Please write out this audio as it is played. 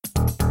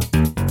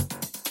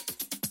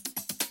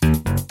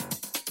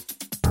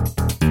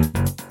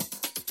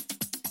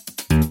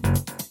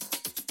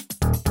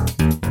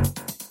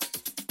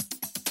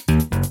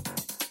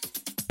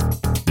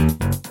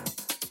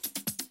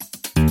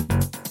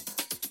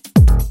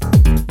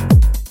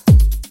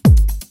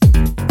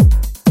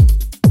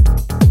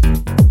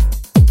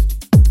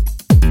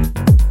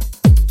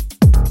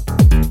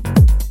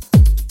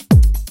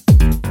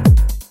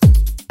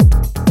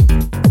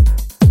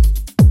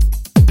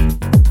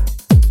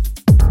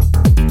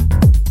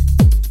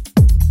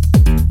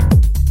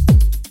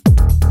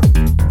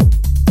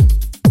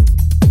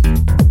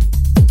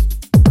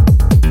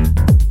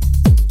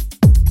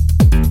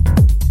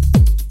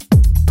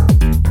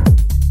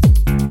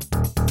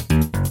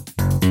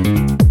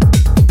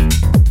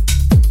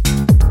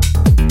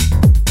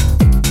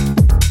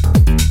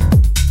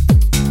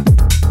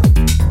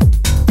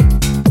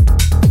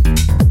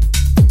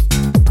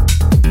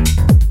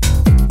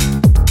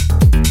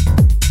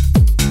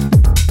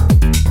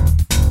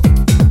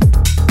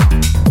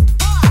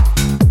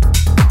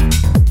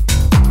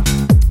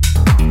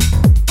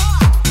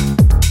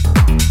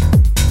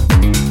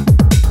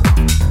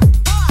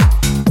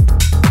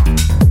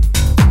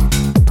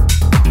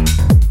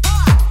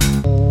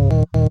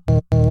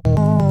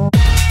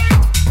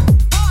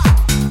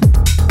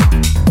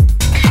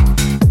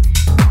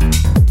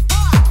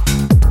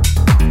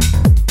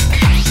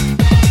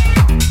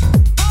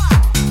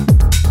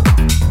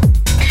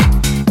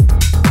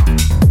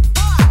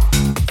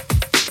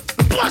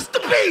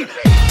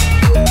People!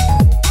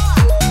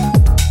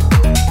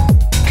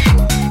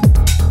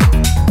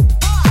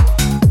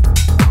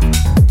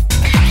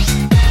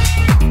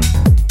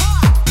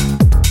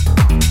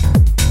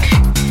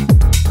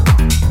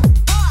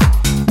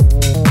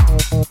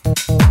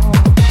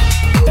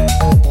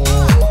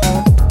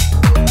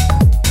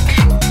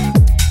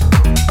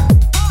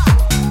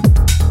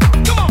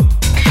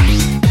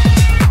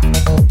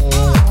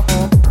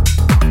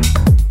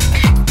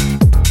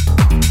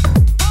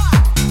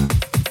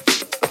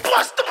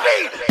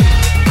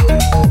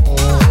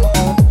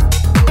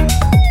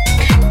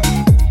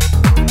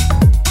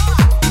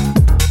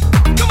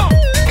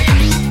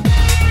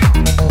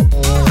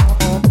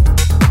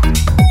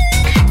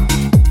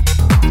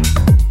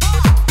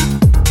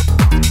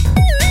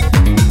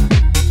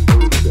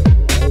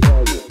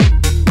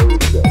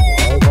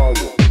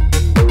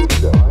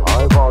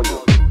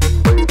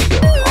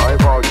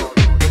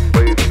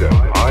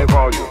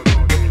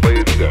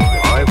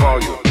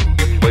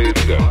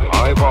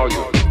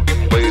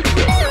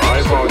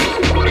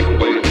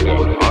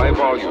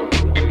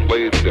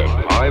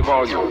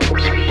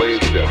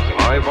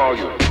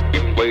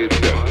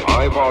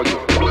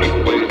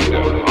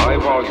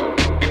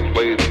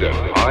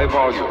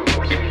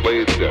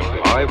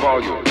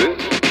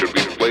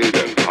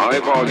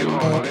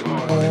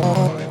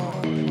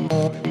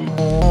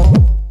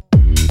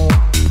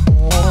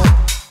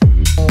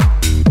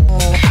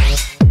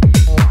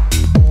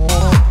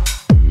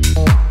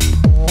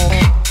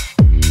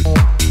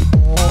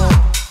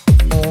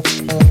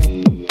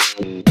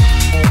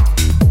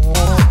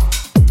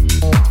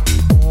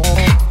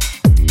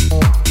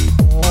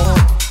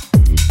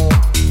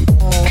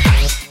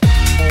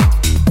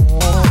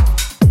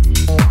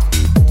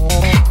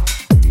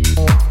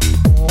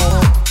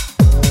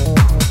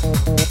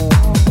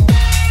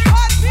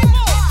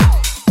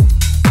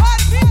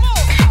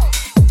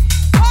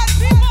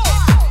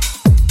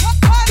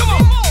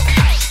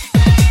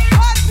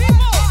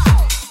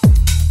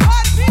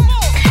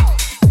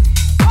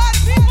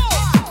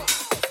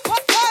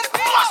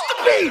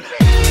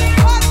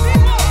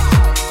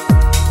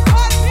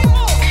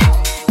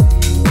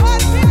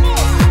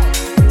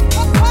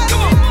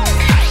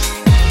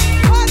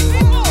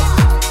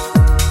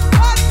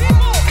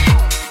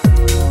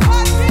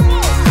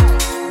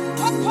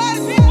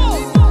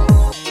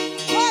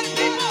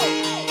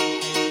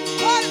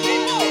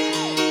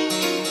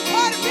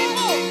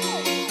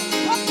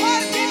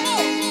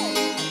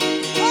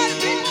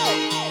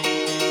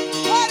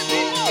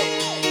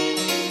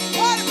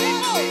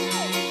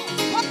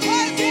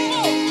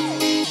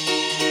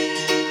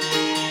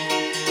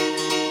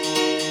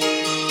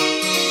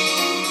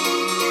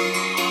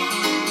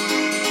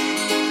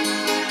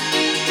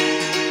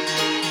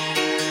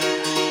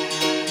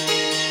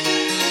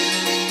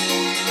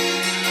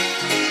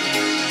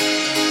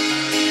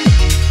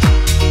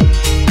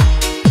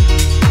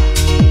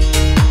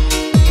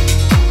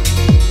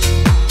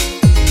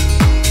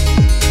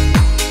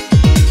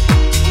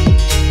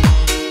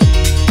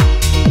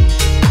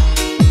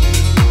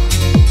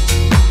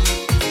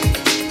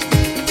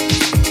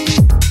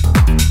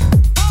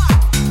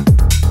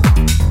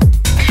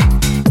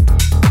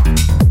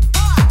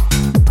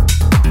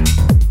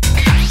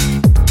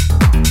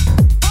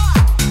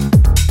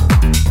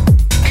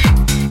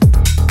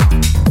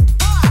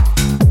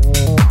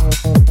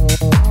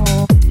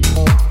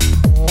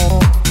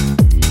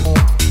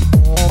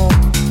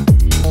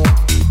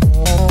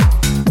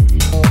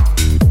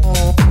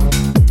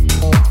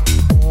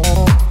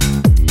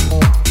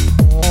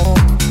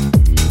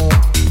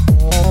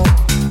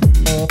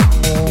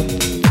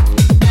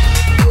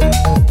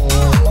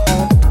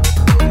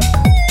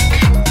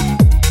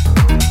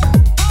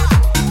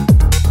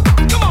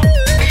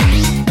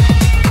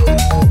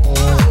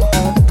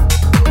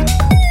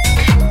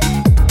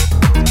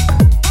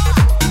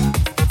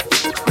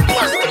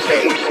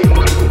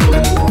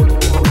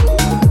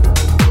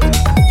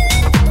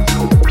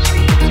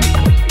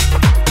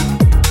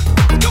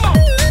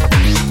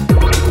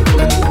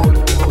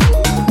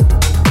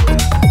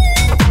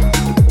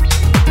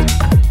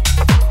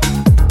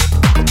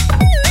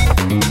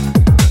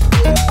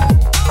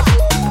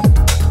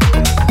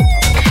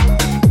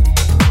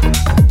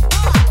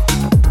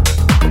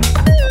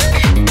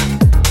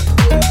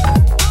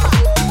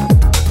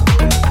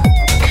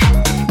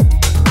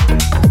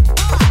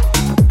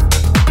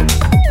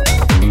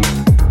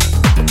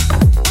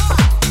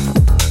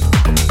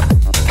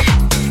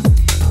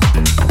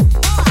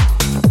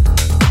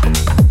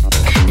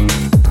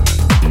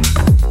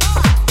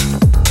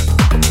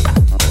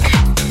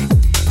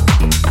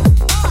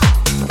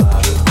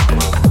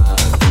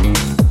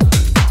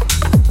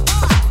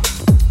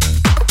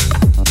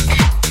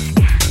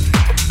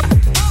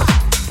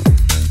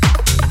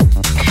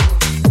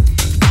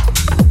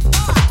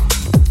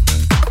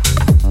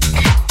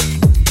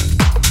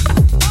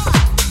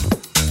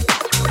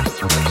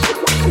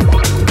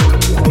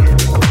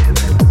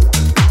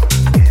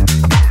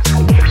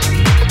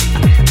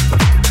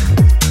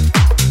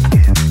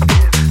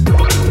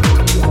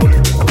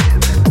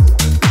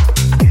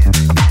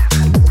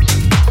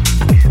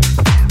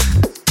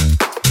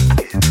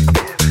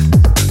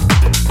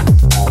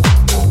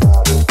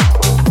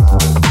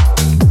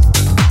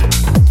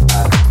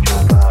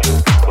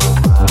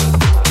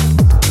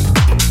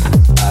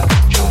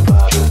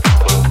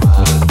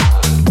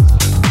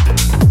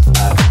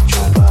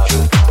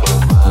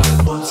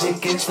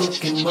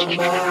 stuck in my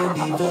mind.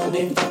 Even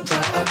if I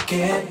try, I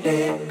can't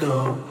let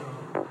go.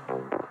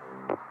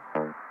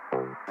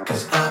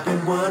 Cause I've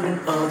been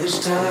wondering all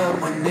this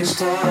time, when it's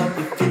time,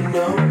 if you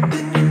know,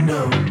 then you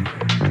know.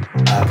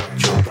 I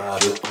got your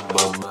body on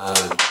my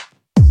mind.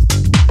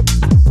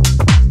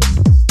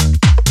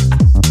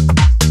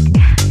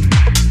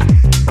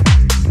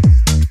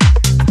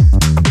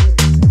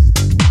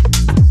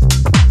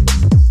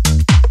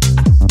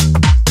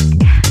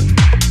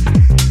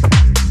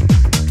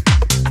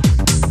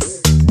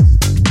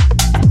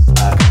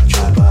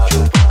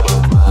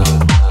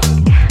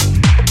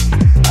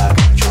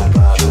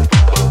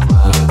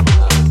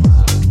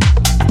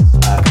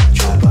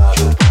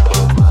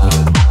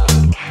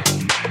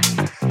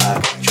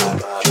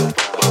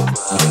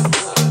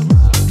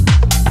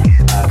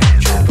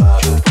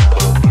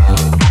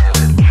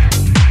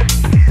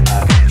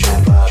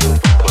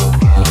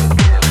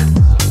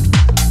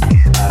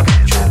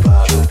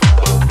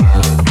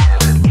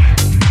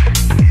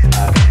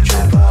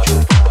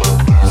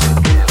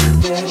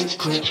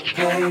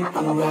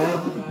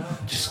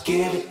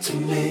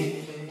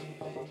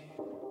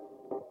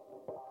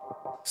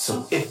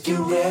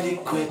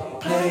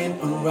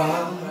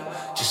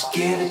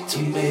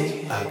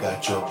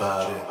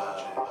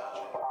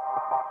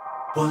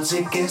 Once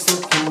it gets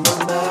stuck in my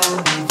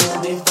mind,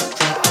 even if I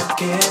try, I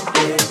can't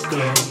let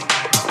go.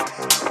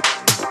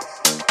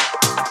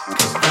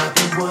 Cause I've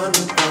been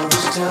wondering all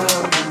this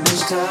time, and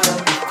this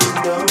time, if you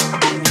know,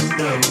 then you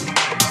know.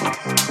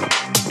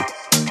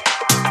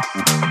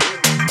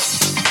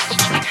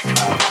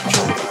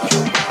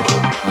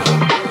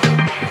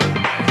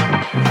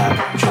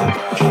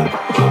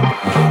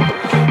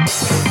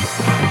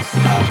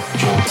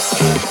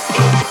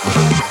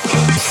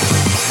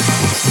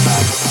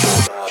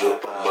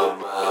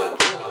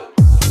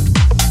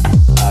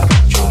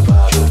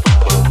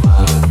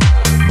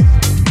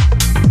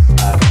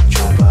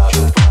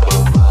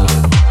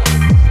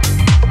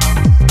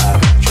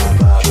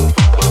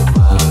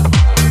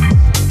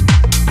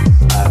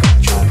 I got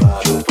your body on my mind.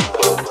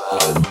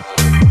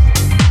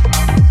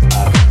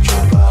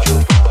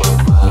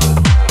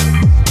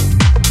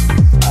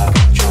 I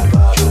got your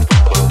body on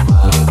my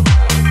mind.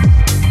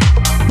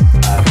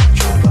 I got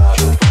your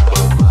body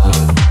on my mind.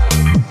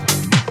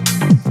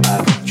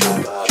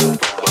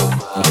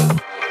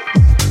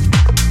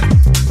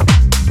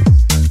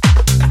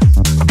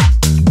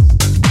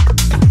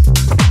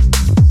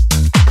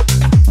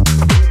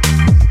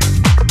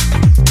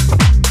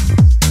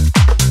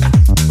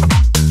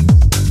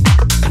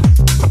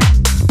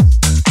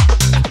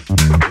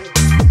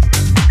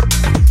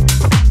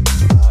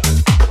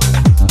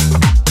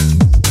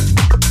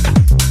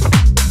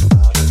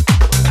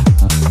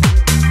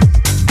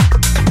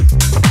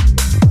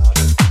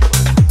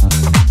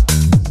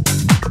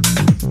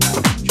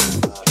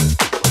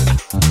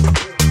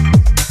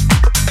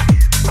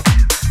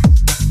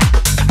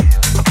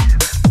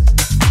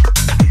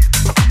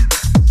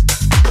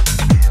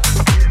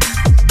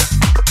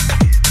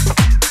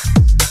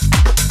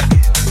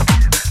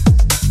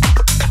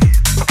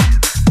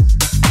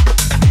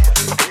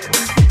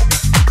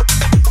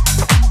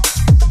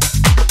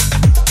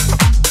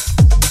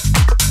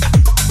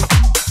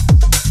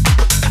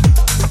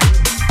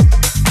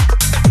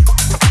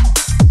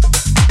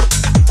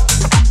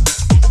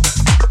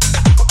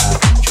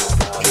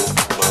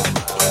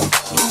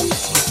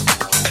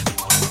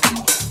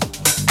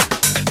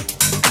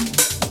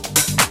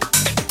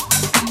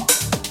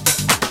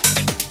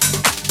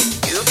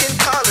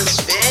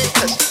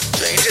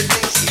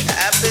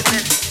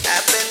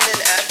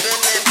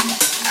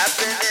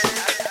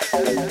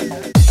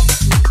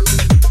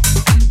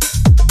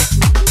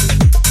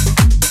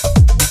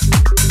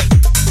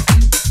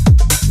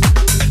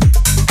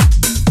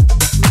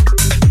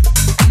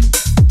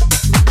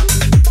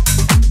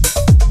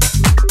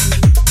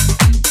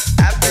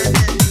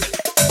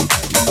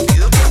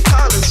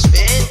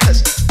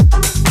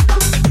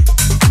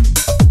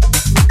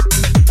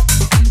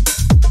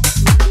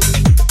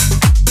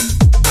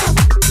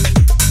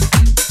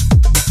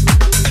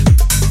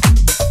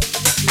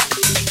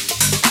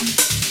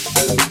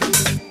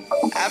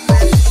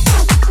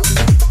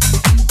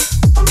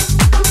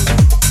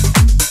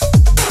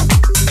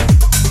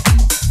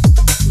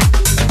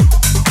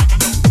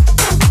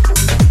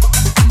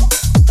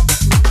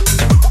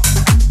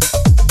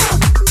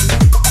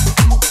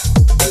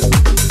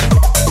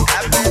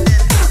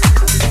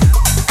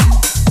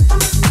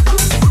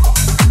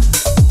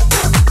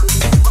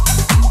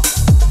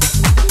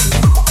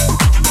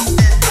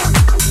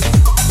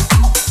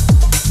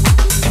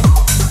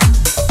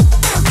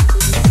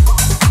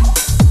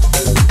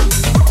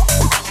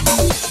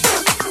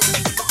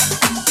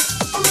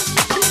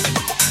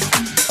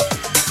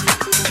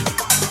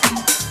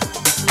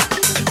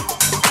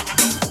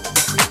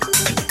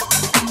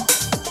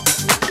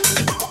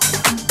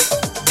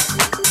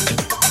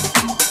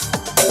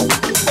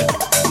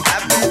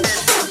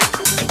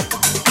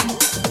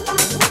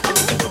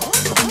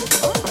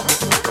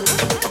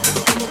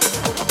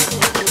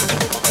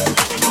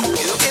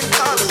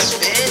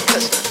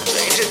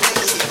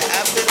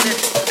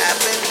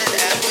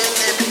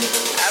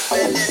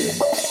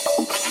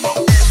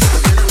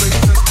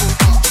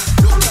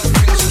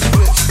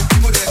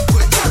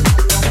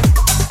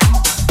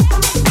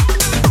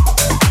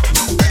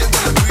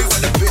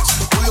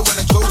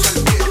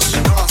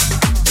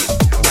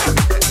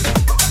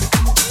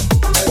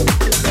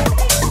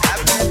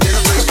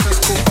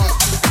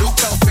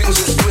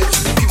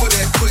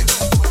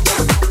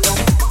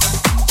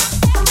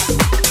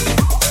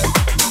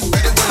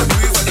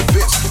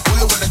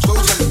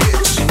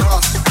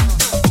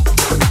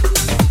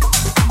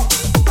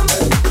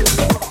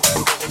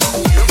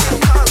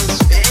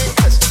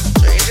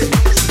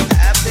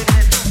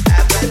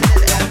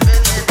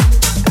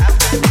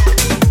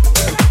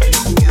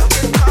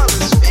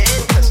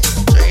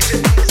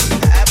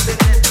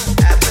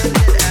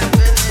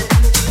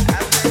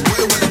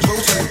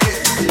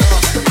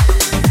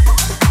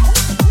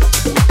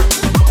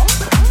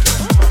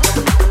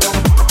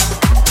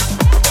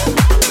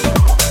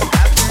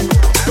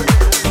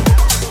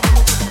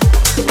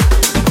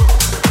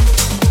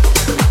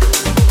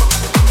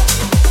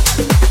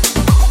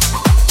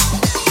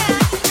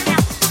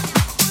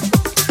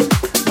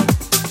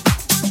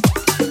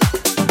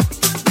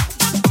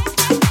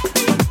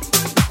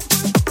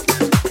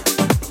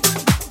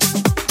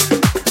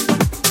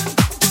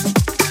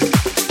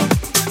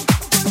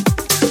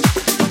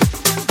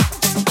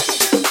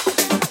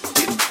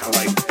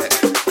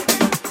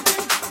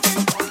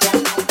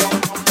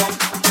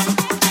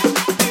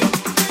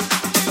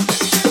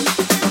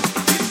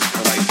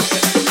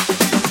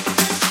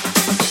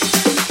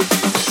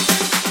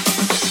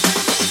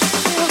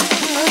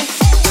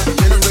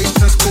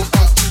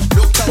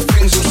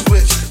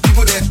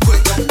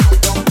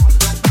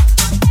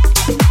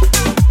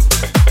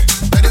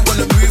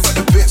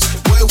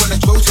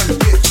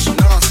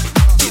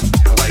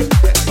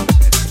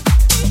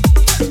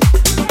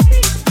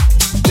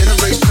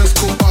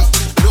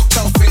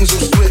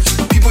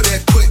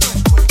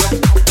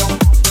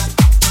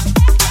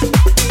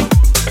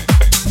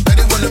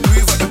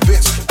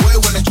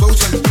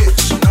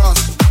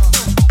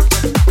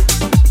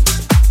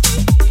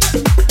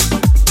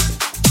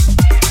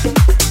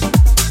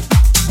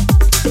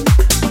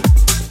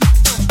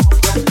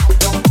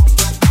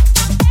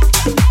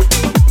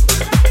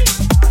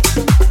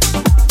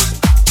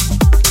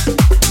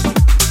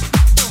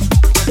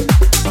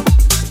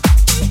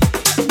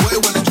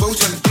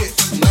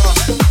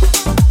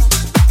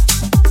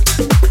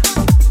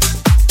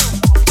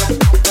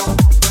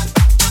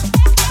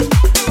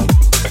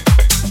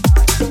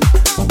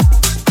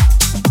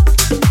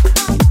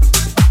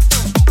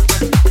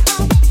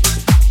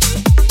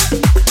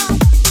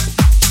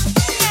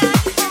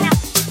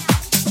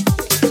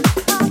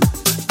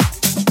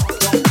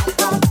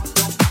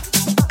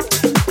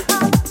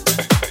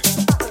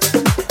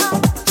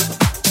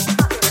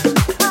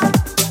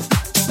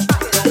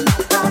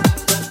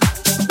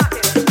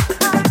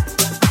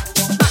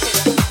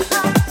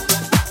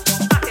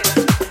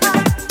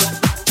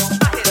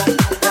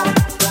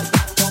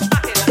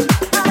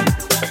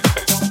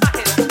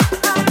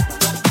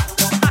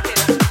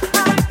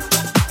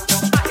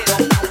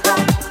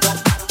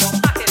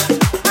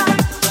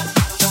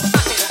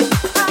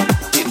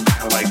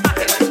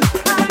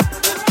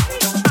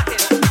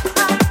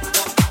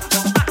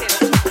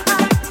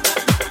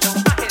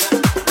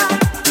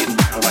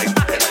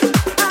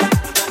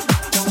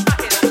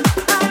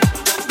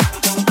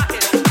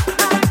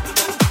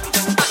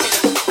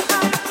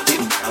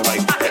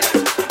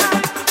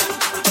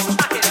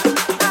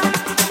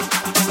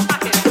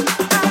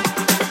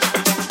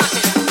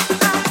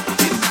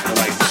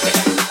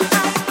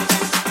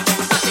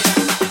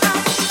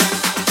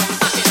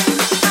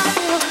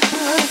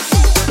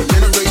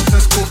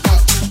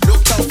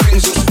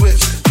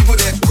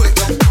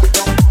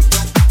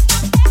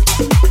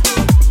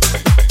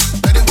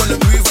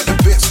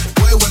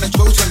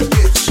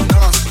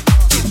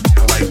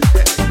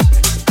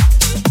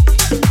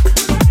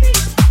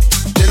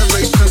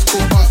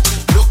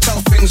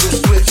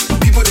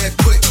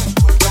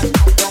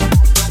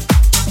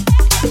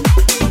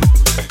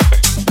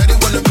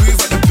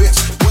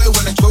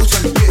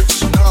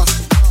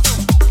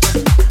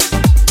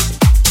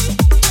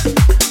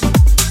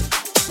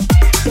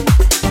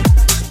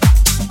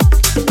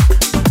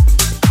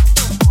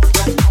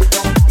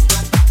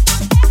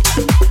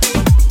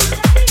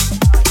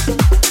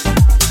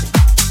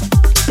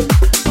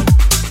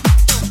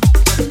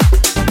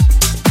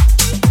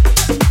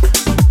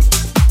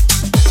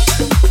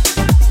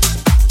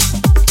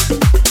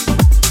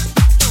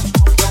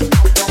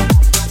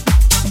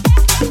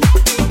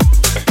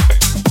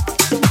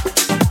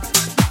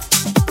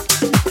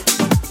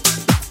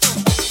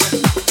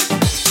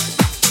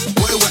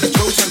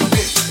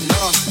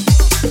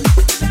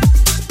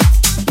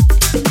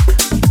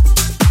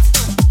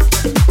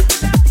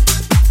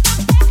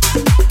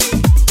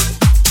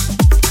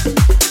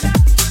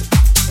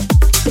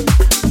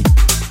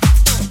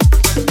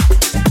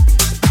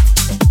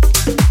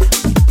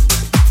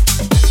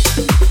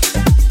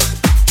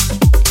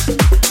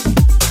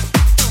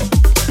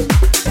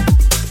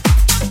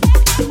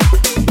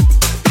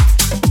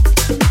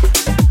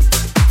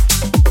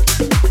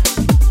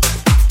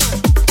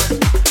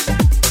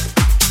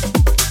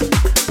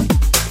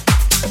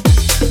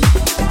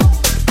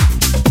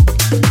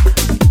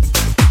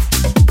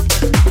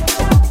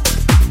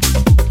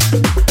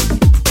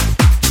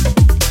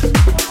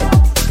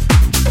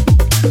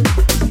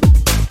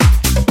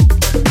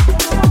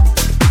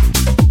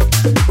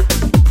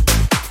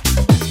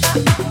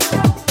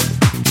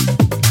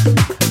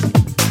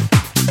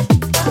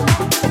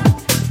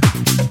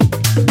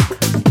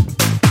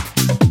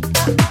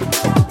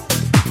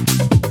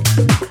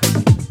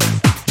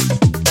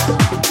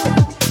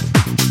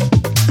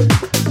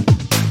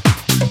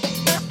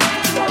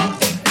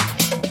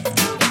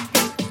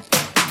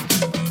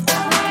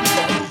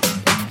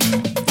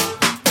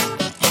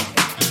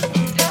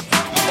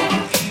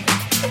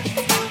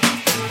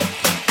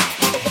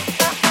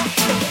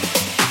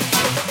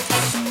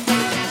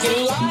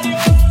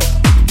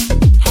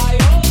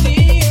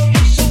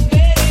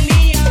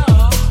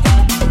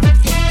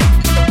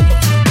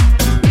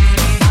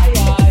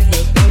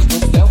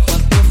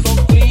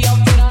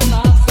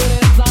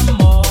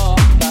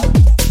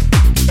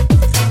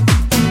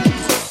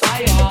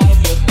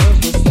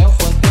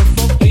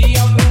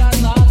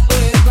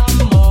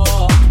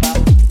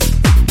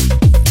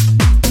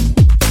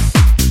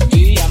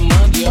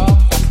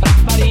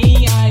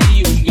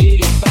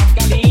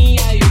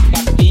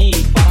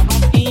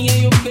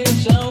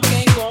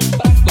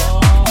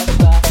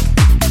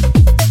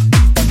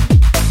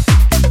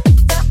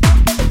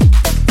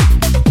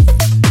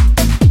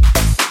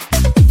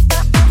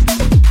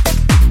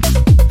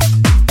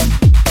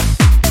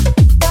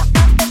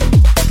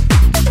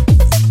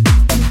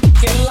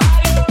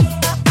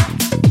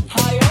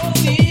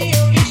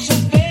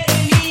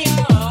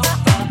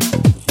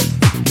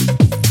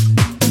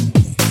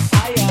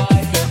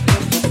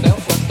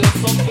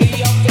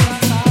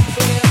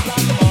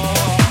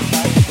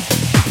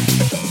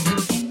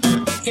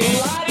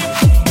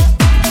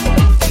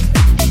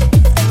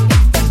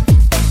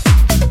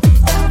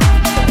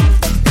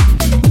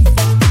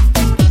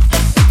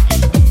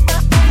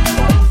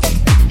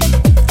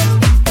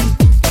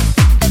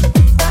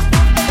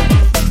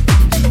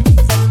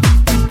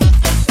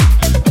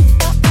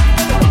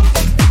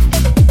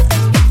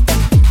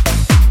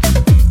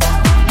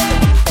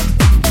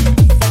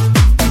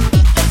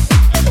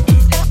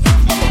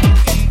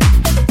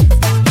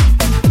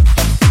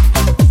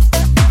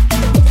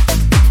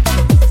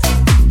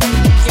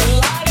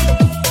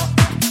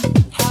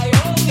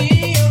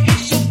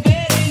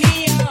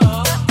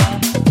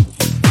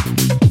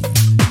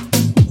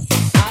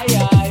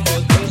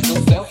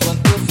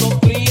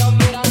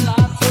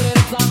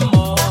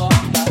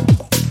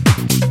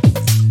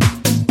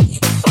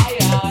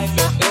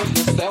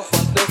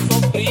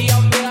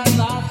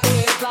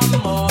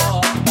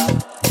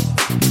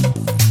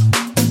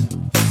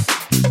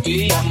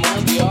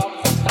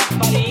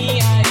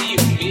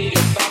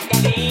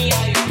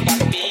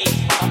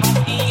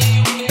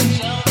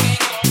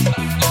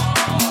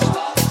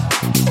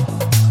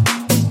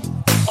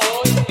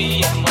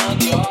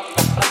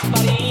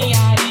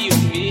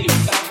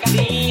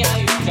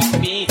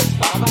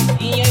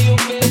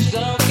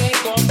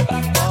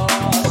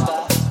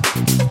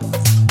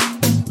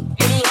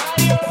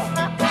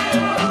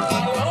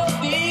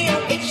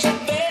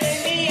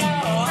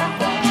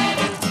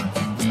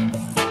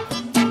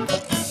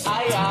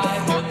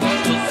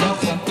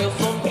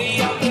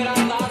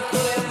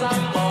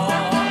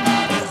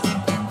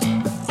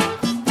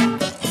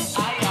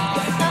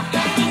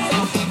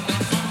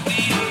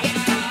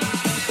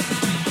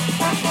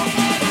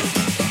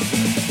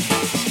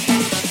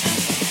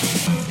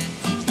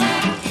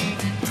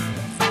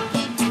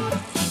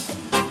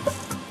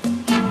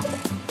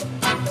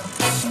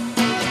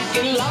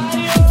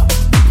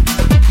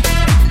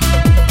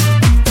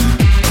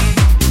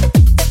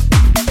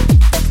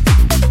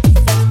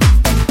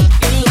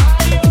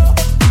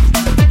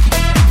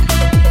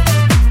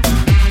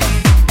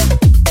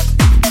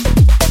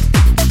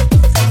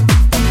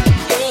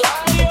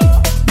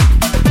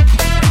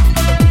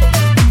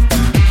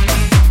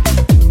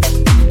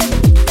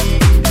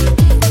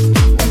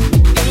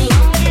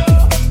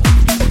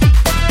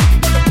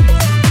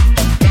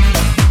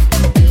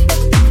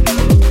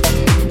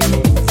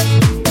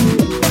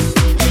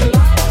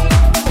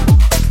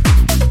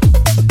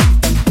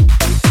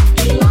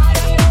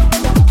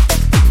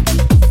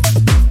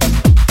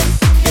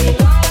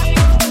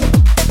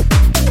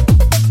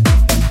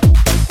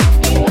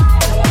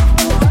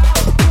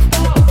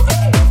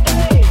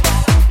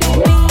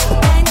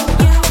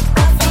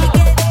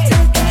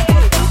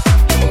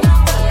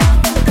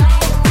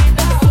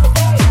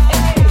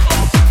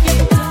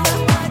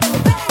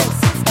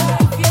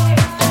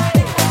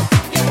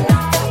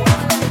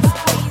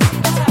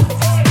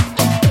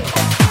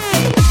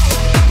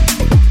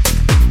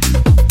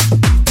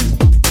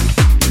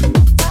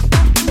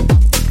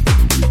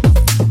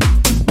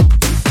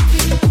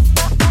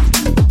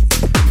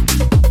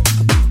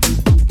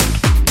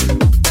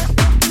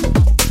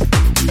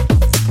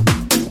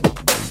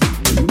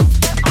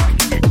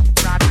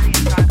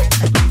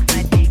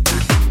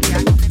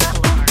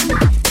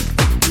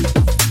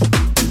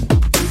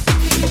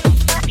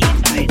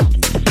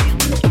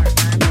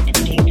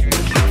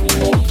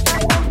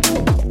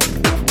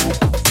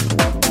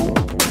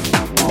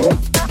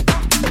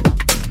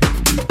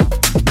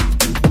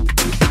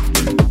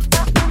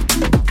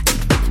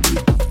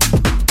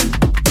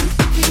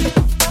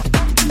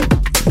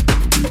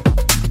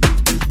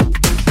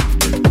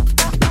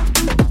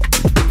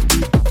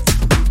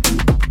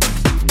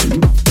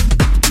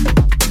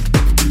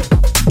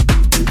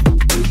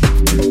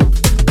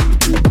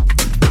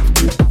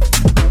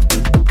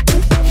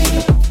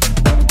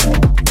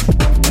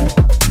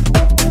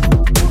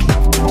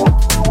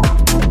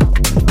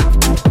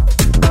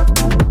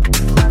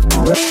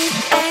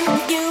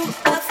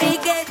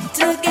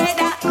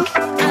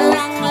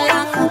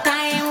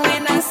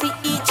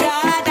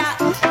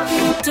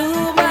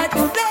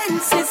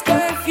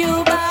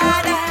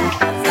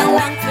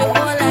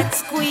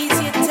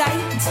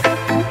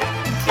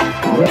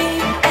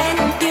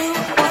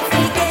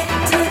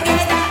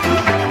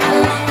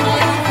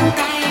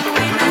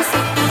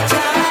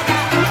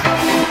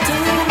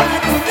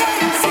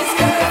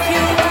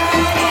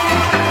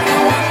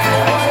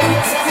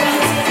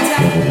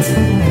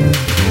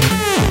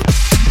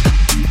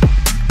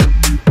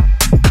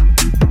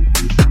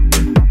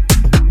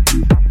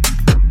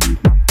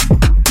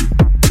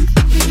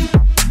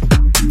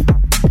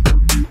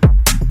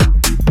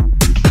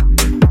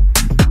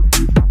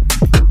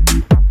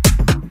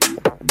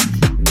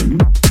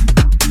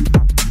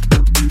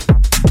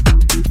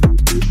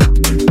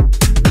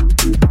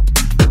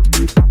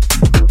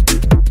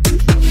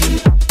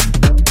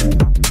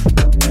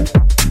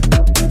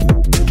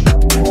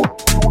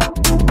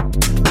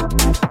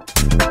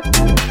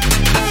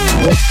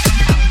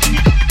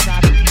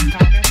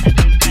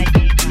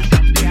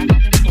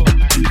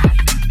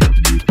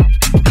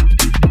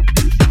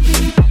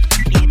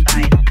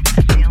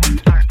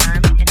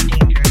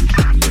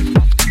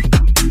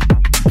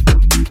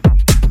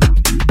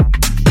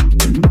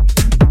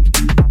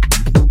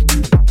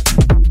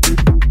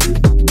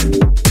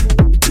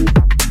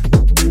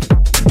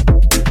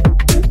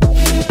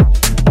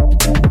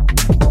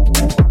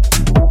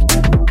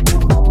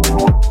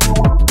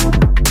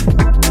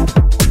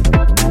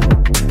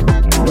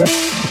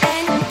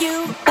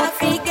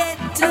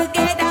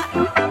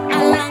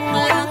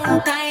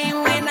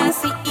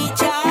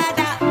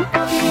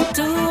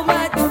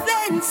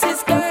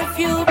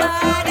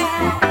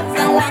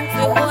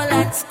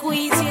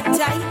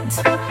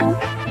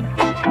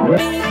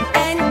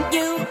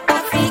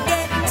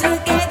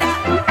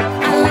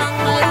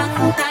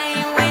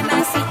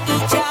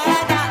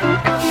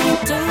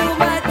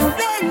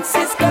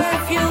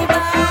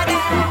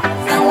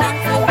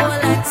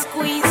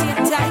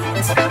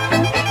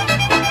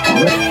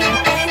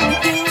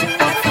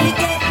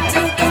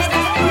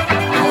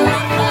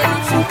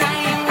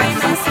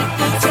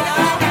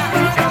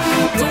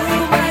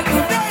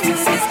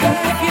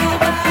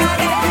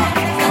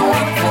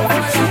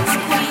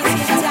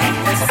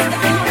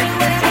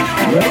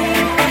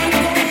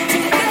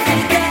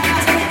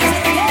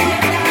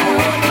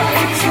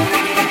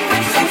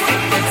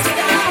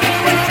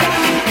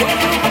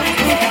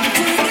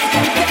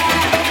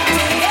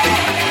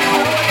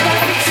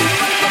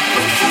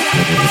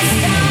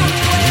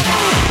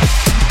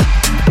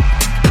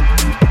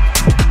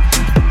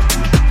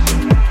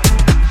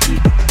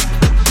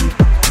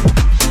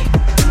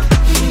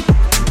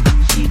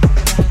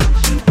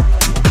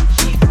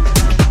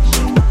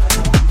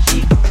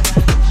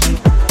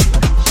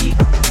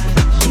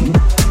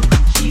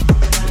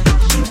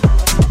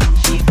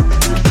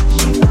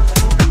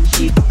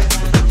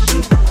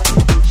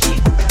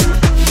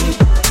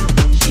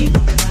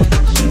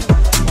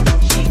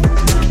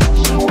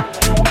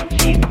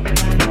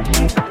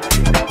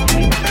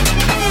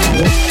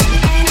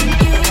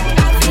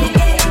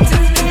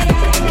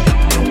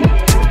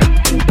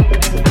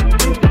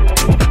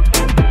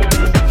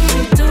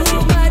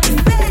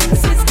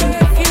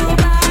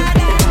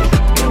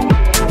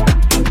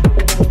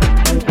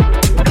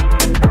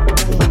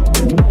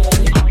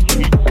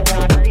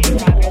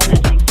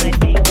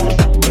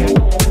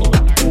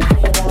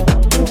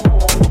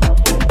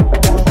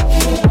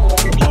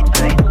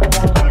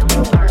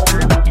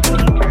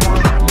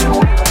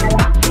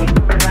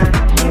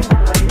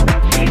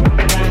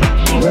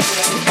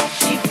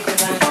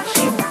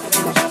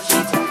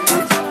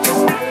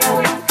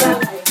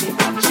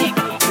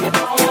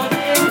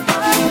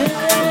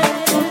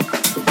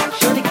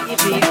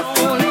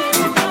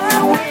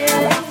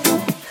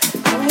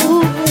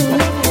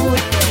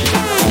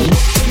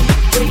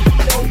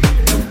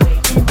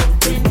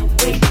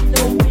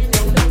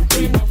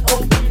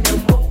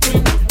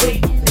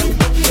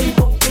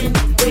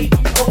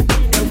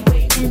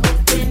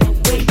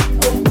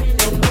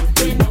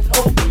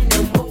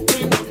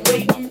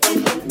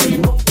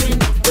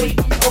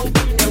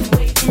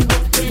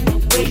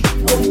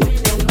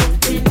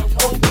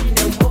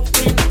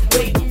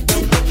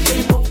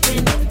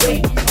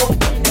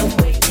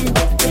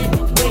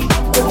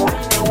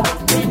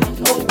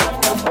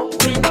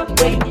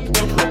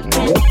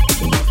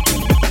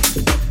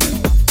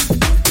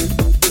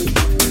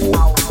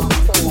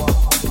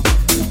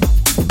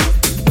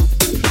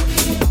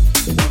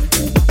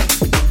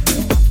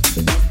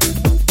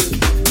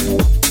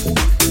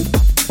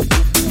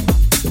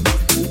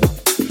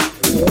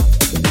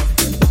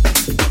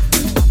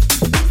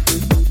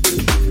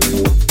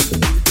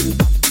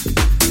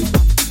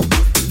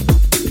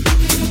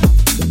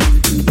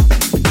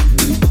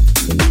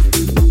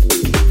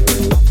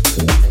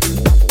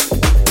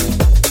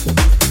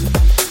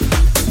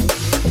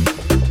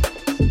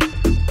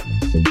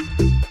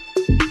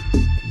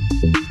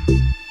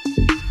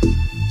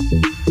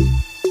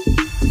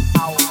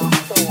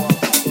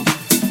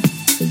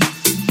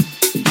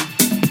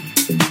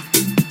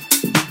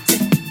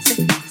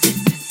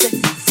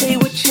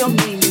 your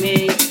name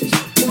is?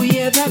 Oh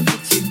yeah, that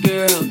pretty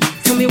girl.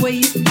 Tell me where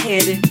you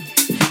headed.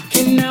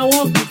 Can I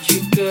walk with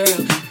you, girl?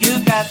 You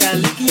got that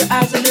look in your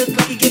eyes, a look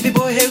like you give your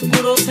boy a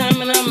good old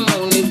time, and I'm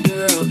on it,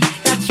 girl.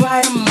 That's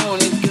right, I'm on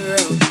it,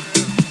 girl.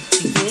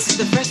 See, this is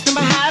the first time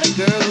I had a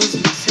girl who's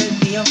set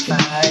me on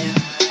fire.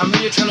 I'm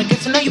really trying to get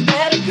to know you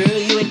better, girl.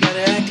 You ain't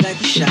gotta act like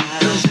you're shy.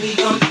 'Cause we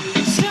gon' do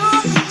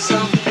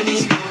something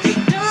is gonna be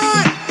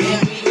done. Then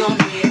we gon'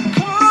 get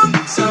calm.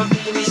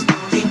 Something is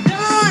gonna be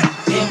done.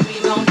 Then we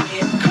gon'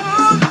 get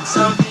calm.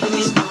 Something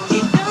is gonna be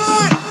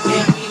done.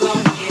 Then we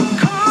gon' get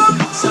calm.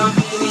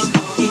 Something is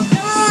gonna be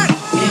done.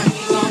 Then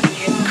we gon'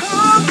 get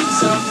calm.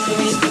 Something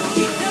is gonna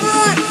be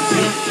done.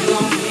 Then we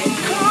gon' get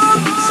calm.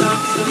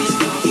 Something is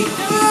gonna be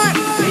done.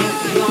 Then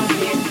we gon'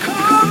 get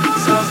calm.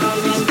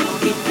 Something is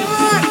gonna be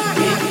done.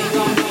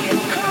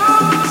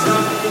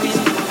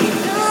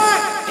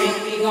 Then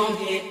we gon'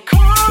 get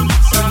calm.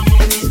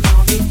 Something is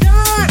gonna be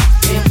done.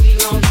 Then we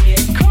gon'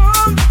 get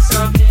calm.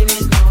 Something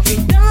is gonna be done. Then we gon' get calm. Something is gonna be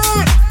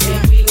done. Then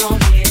we gon'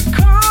 get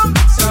calm.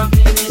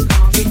 Something is gonna be done. Then we gon' get calm. Something is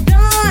gonna be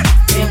done.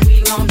 Then we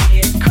gon'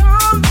 get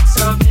calm.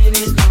 Something is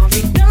gonna be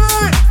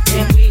done.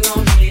 Then we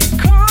gon' get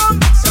calm.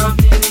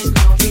 Something is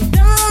gonna be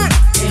done.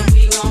 Then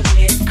we gon'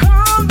 get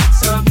calm.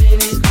 Something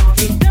is gonna be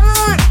done.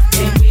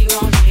 Then we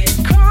gon' get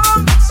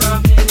calm.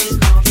 Something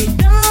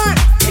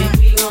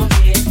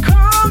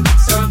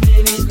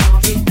is gonna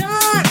be done.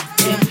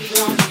 Then we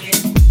gon' get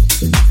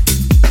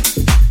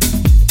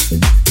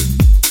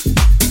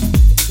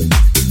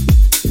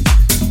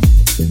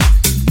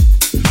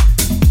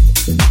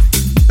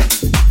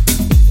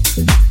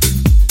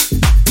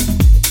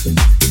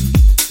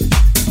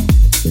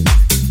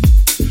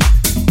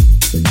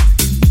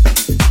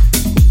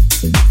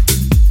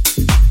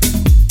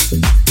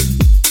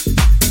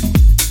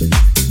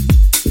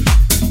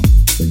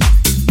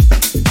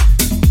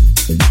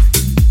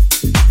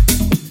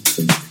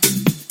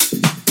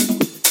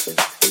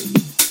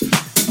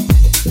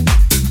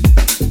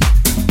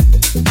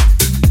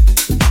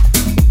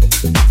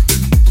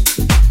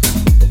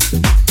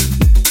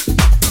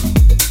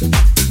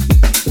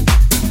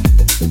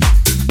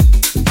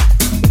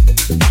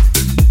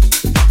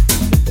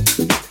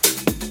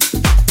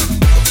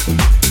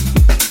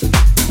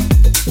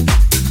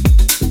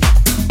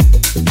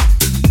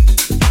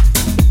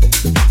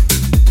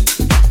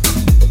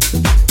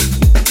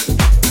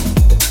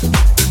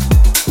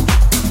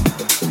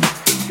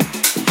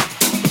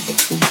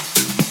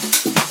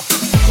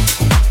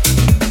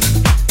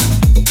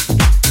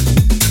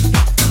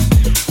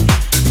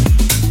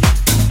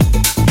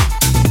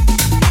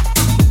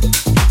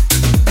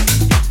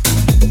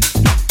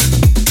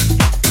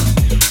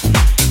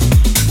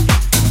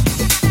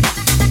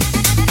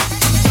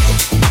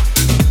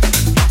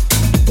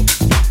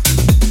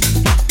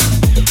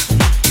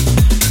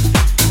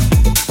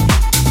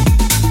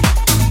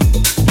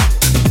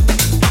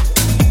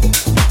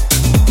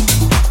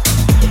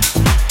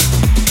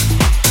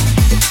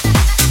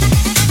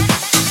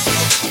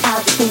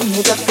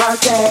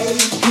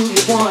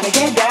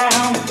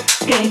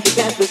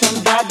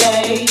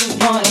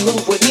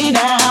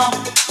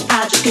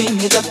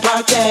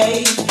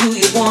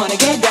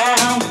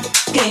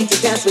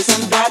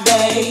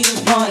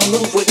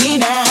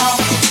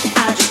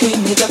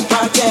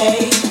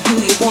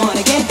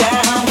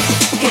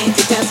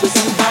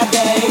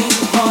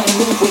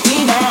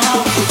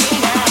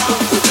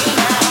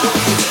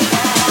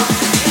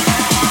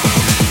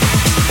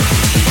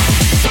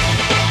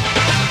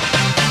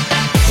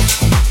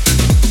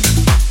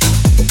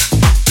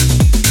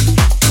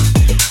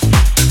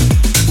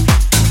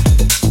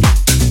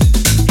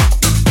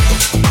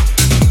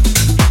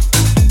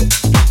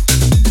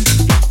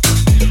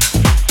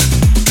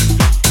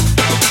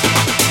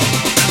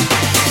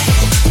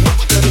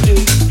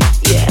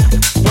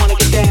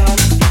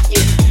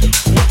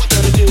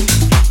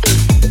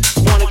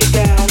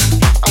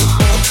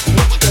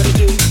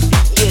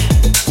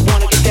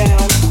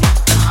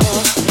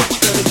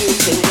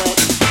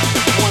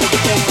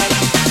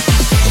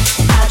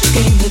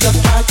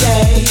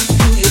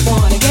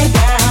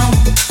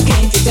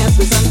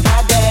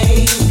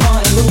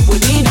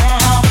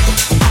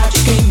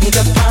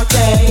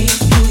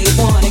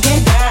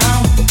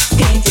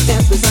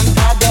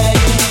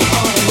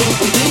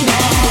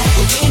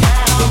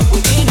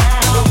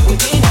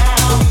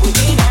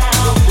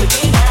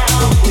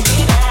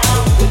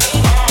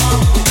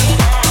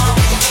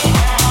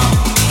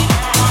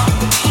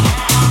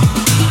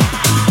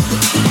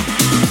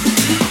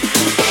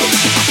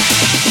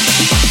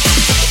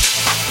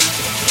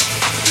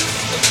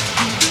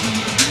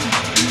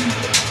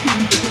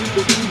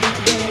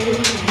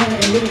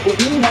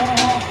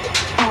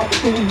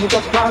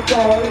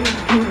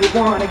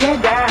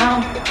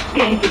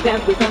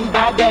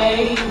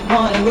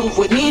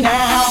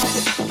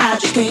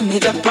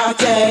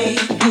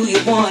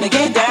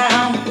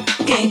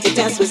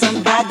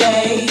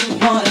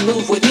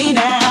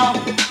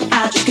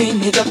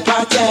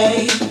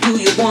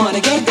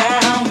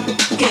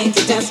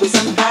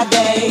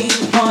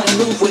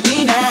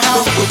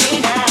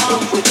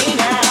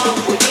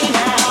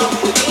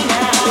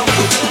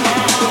With me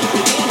now.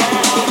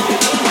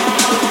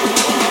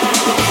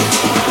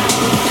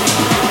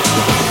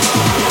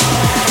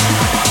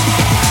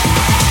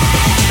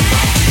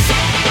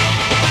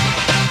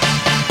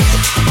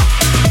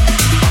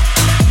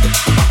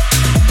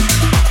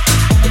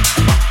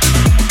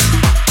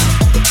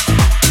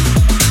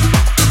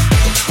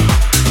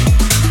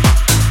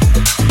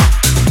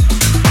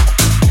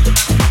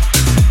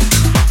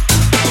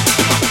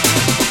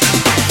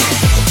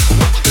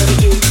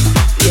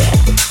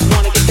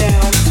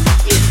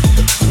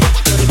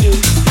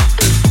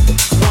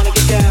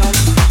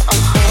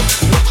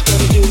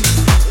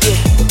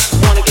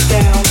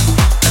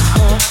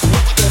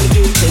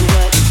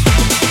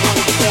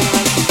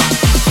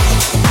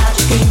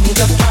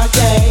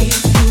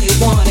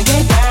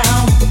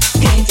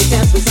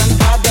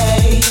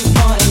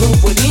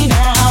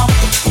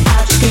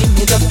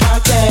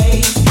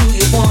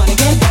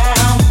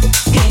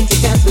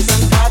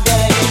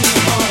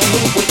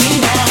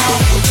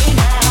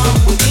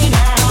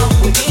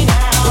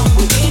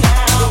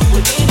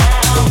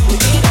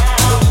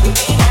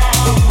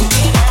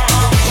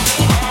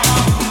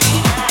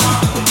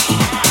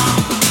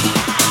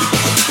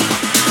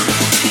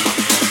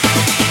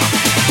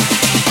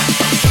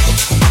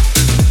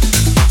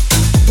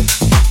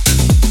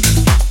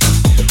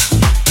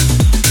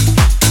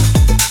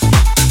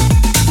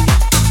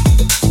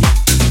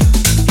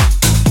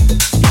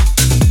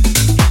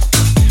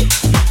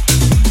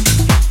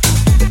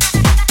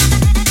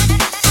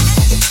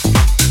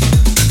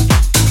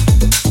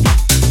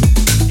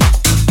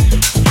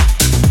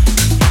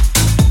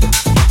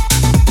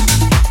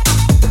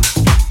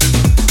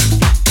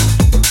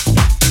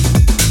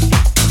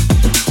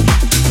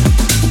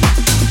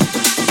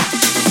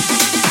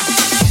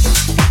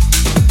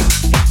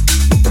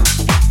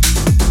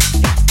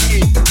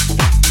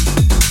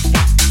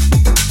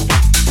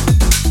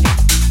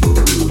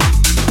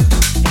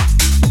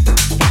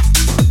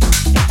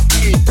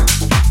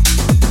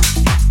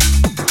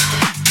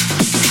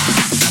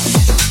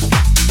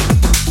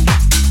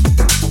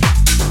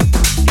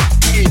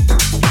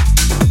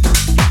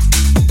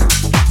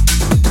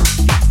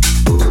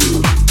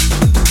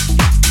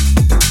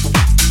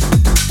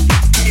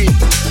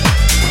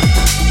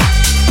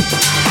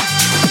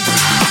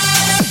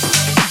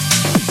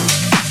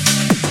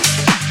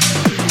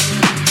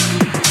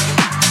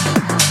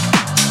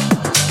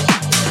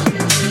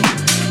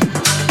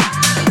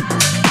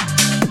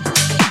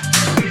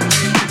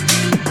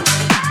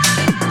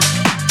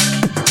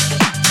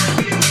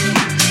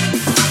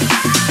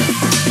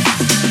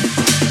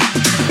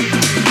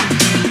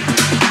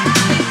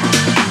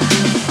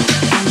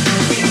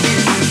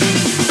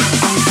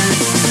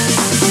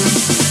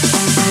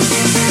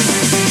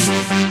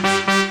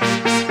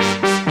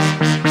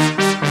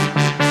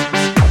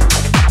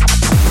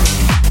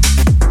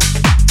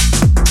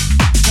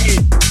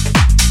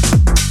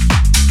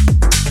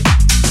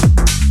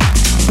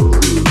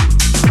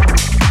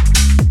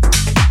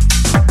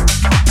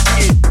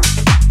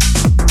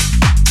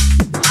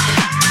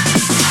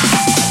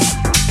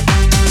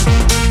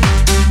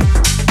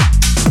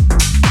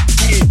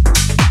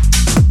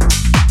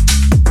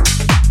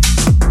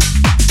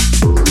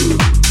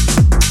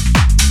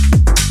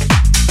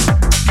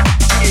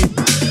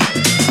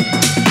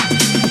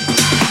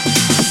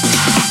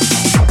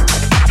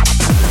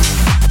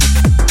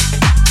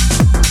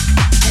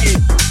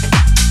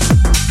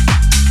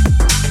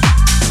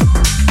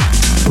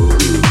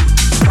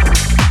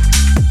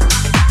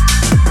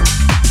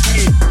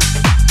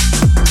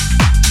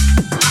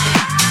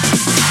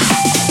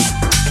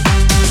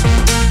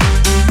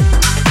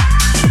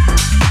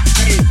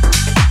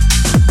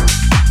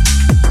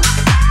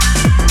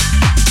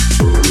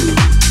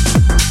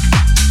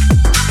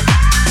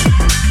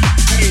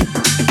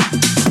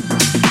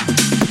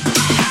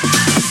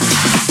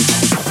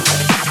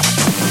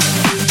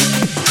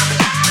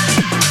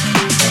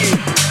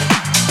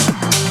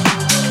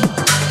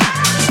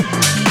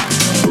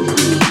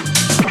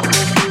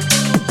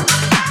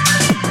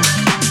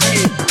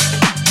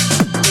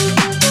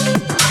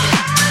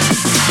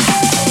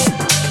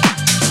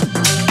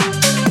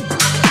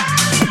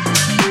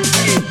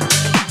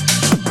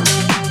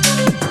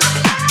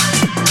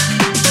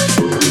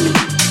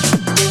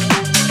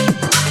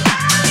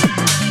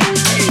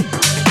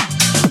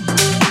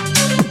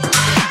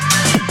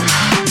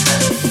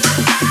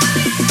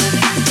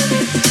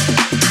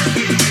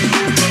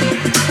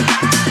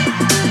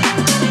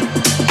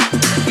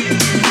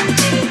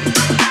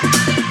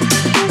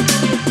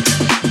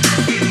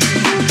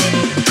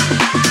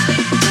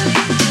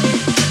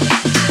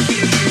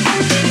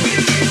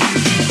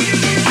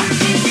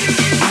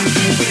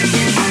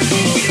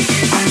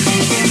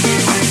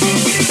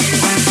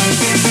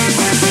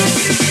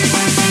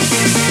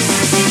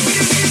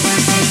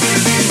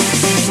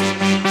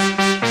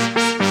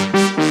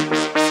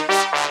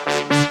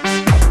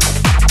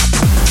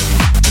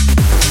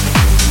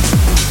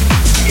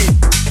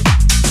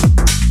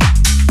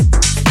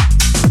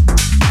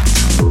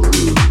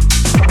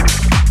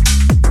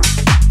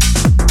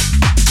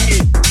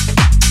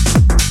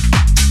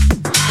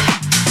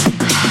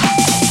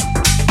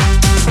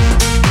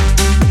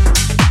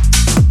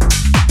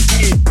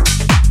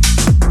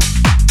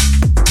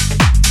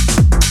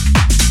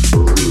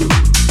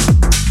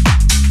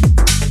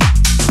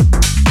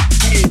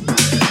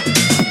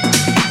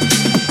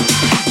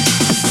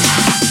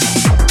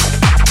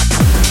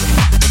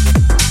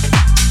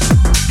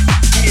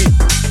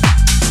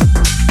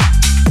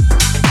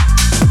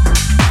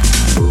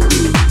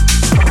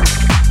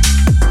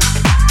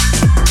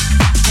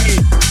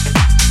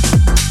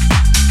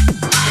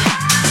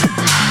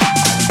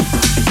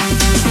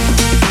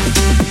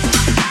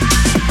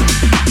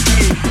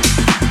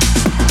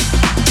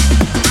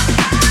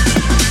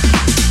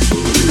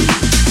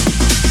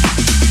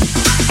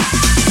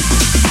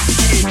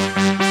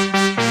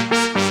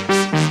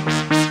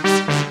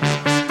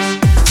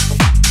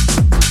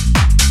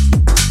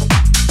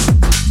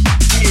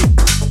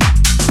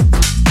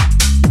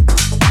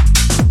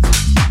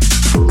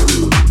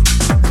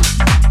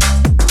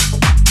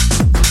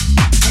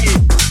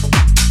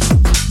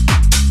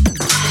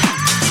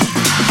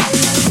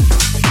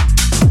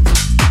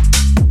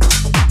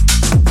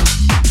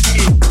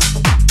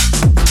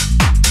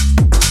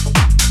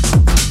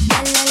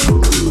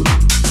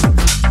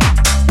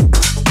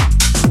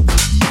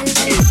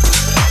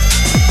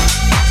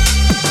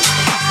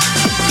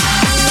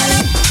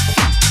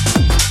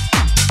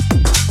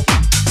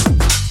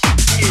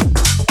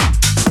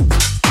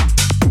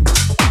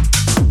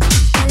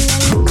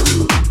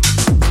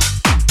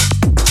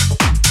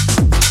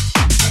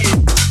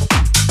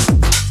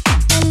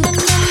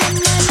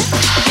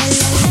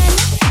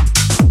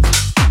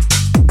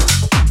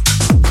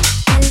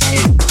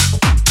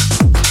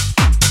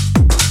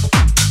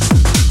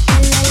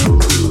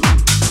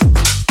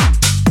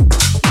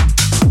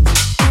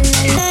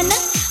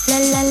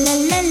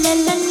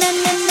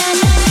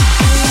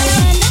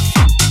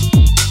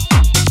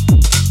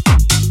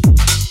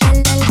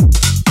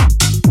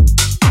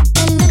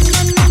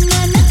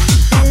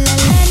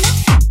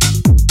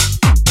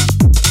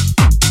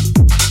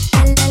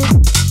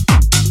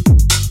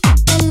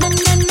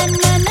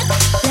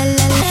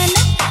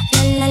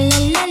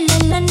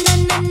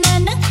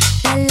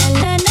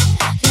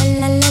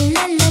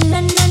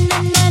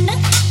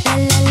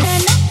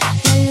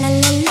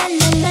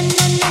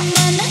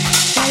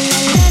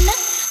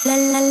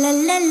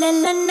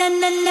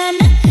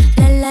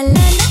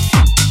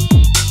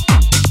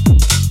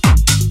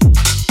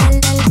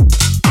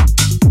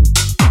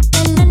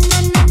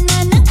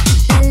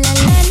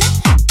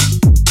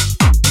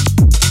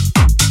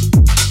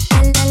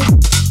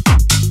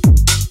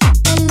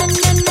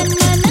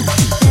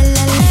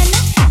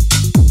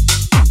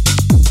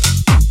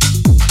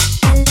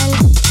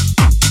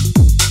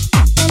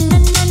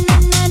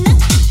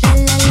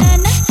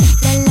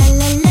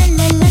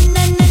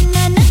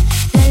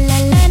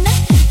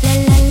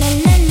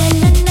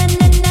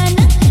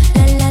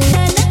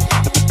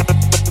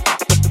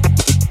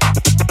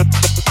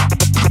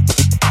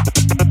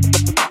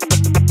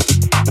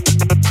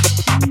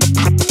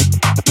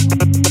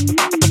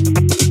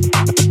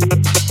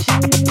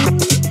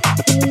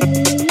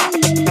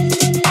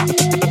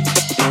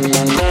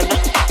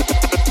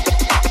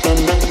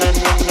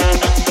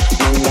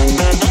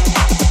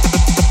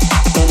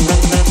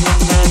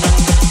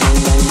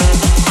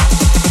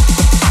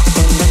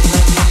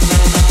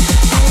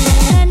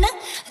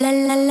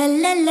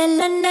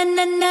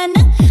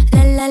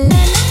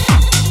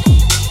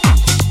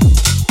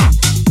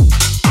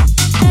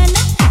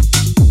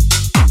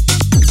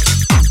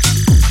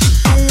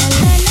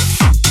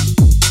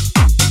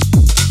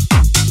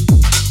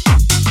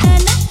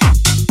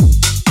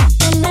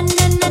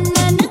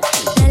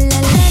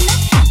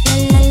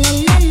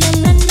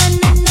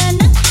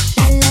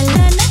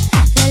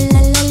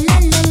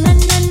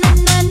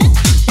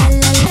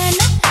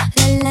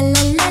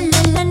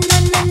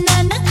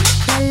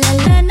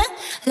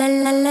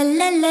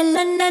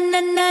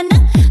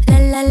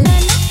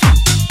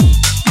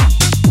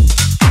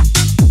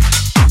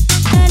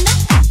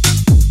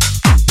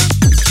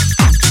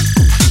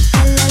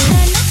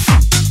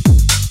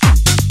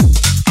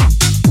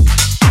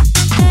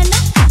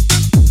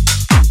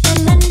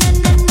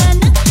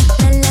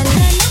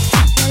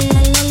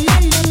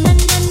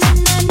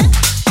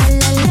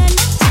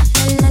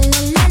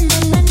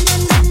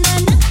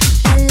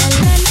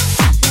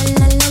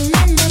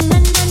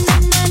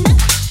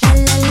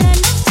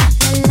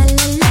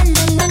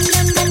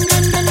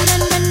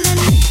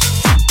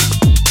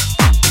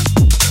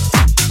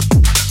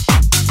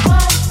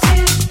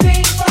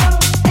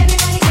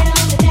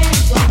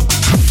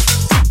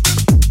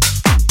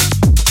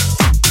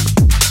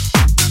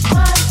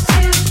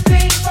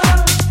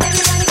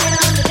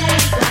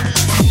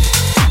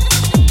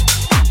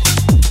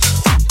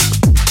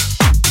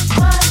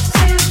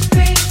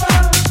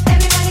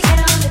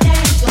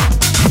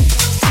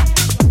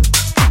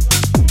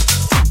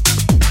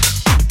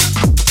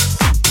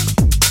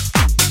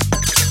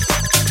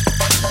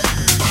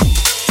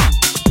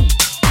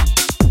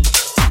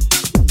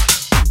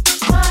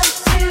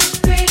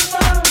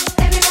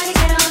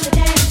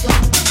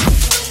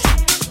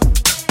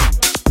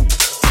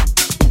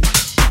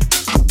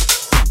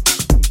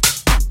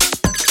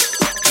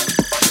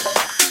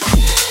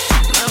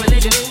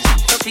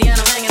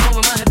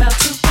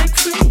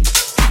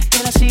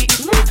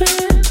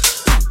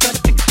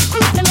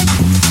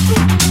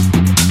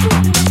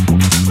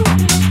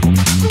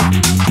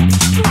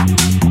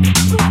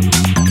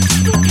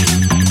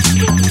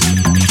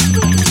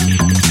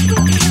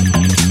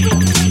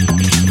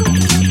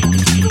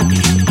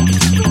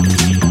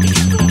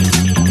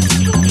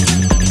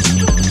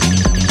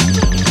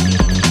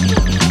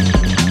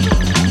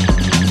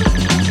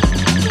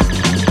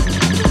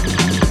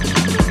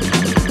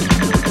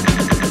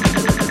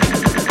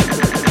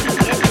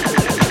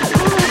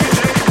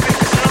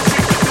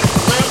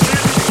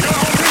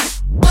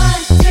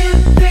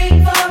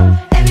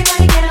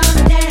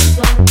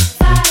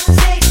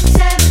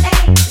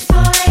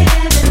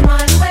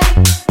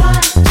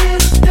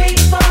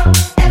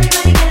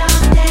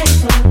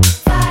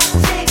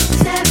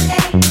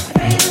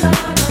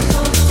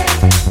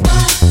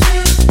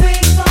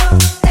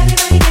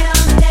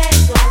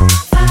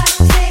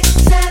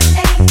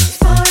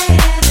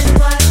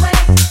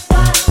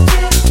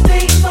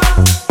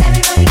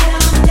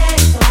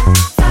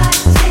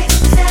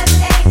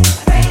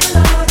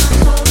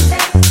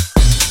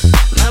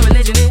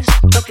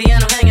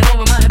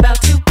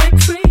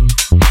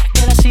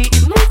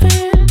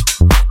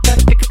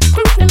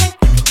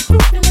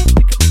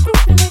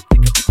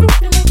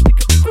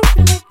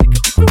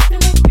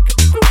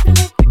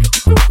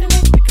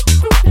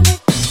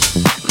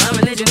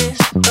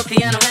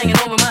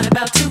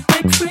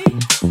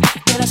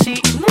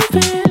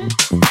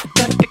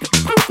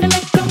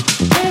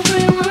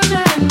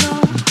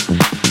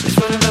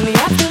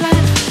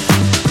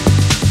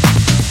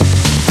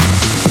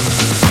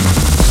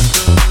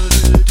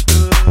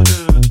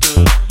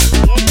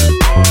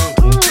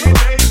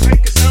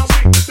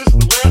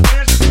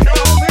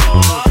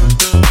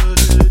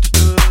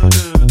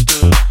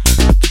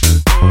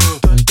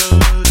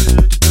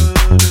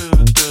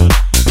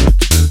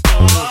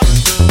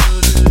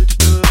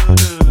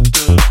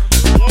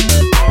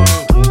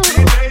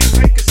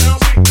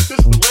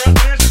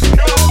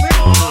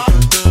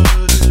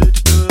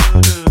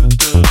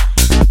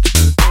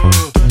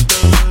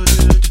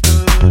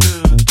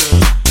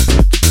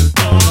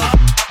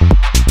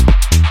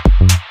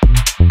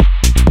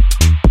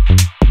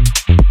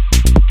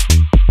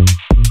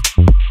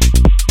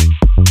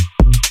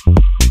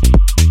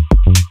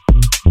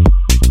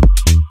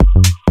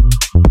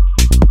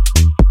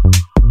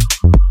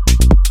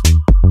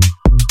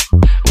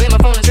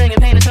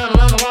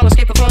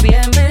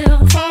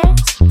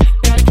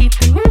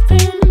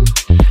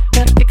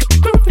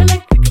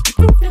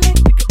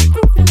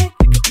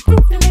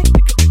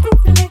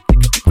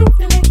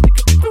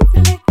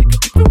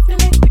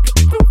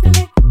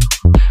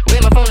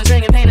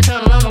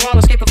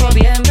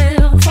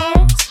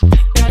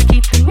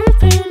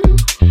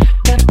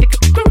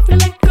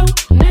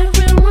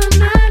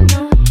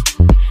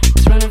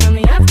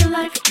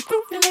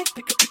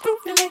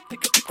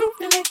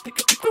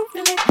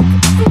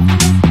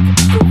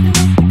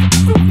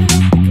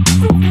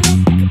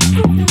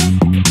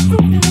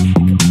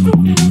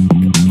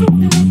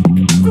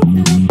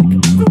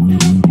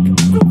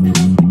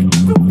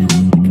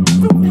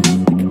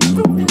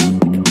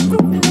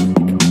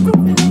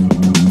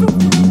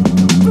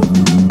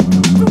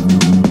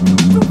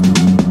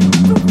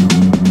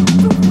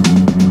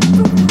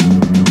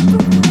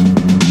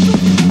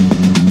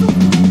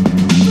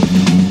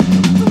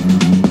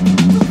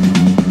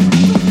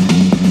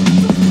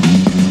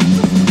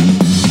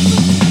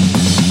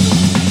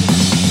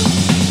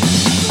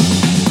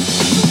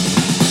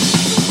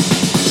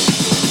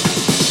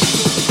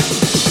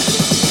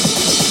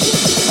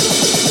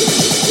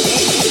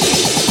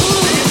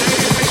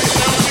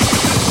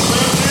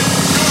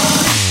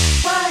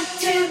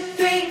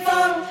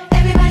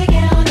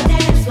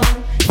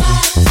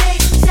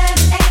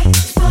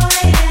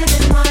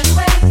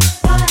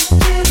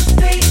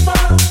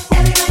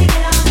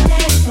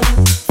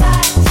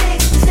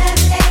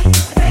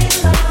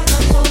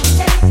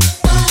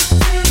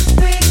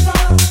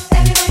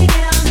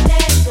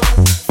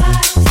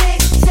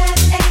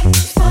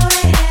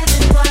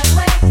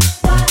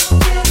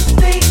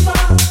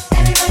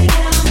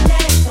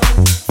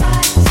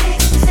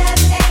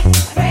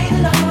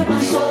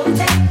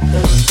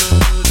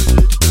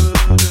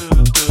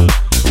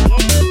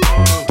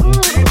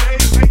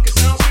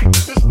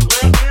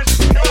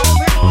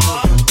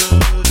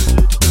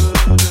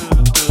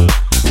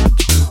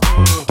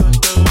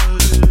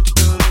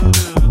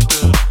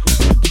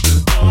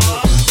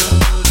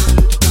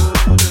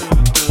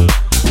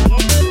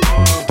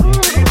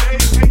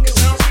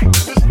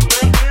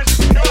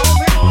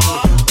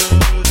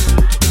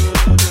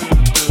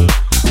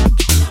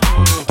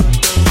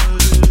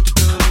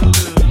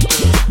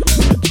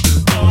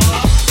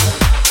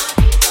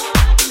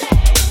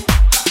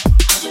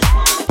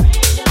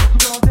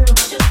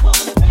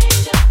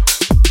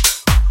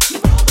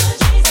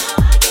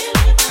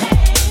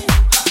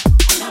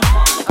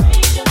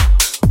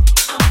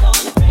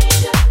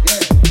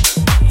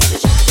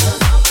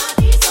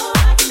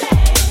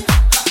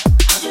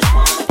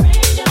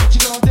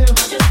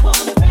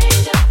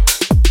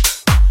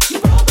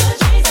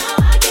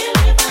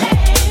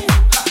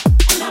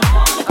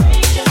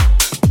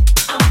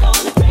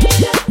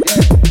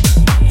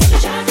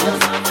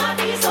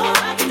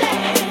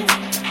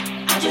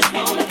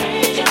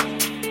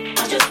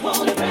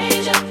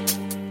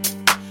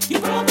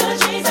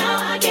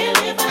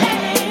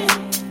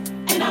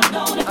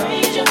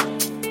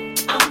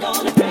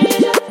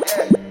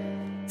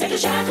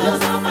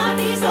 shackles off my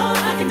feet so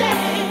I can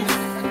dance.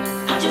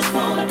 I just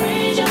wanna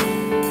praise you.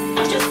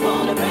 I just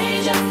wanna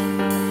praise you.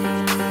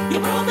 You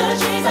broke the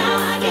chains,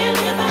 now I can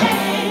lift my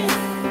hands.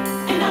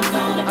 And I'm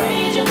gonna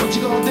praise you. What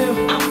you gonna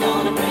do? I'm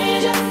gonna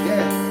praise you.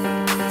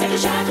 Yeah. Take the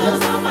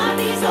shackles off my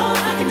feet so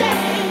I can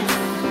dance.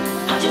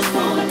 I just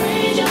wanna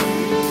praise you.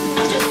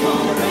 I just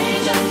wanna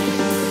praise you.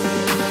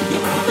 You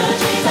broke the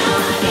chains, now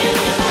I can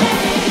lift my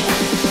hands.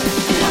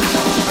 And I'm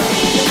gonna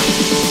praise you.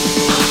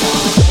 I'm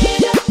gonna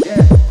praise you.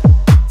 Yeah.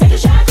 Take the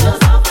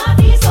shackles off my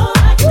feet so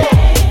I can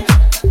dance.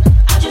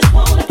 I just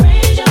wanna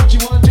praise you. What you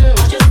wanna do?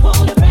 I just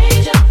wanna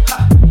praise you. Ha.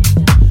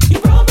 You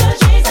broke the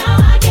chains, now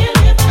I can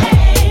lift my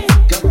hands.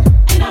 Come on.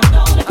 And I'm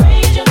gonna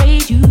praise you.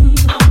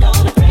 I'm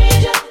gonna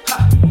praise you. Ha.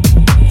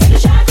 Take the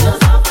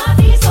shackles off my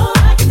feet so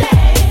I can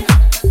dance.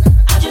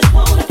 I just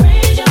wanna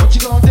praise you. What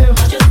you gonna do?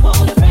 I just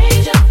wanna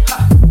praise you. Ha.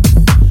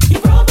 You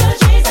broke the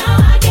chains, now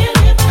I can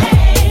lift my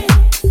hands.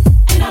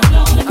 And I'm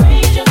gonna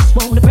praise you. Just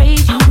wanna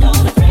praise you. I'm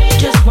gonna praise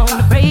you. Just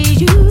wanna praise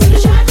you. Take the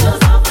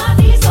shackles off my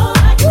feet so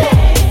I can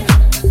dance.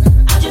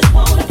 I just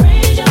wanna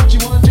praise you. What you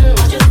wanna do?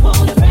 I just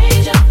wanna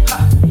praise you. Ha.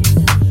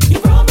 You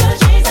broke the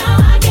chains, now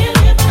I can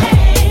lift my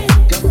hands.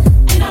 Come on.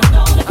 And I'm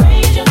gonna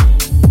praise you.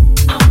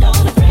 I'm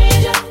gonna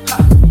praise you. Ha.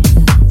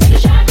 Take the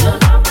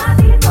shackles off my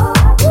feet so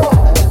I can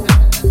dance.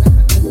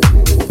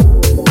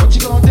 What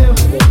you gonna do?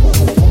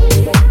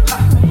 Ha.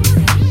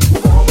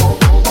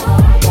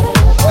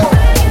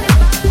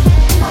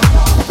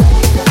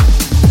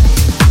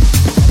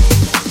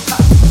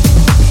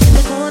 In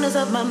the corners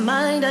of my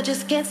mind, I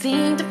just can't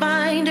seem to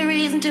find a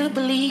reason to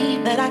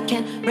believe that I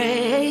can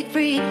break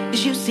free.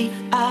 'Cause you see,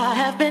 I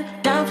have been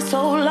down for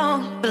so long,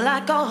 feel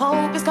like all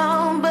hope is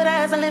gone. But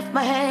as I lift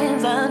my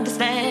hands, I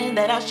understand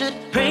that I should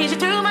praise you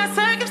through my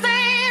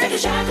circumstance. Take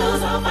the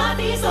shackles off my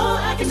feet so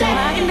I can So I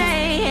can dance.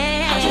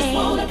 dance. I just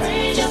wanna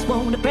praise you. Just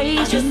wanna praise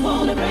I you. just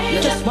wanna praise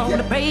you. Just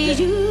wanna praise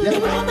you. You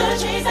broke the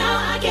chains,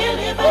 now I can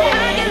lift my I can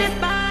hands. lift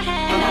my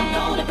hands. And I'm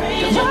gonna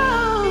praise you.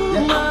 Whoa.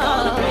 I'm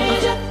gonna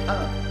praise you.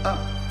 Uh.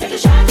 Take the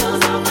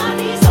shackles off my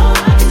feet so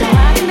I can So I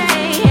dance. can I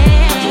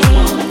just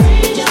dance. wanna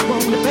praise you.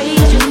 Wanna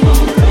praise you.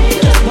 Wanna praise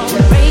you. Just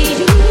wanna praise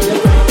you. You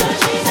broke the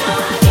chains, now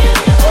I can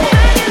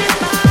lift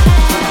my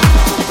hands.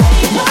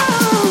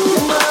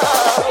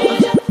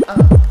 Praise you.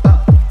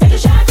 Take the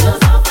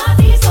shackles off my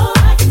feet so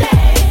I can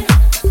dance.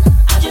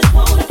 I just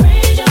wanna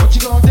praise you. What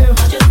you gonna do?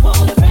 I just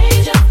wanna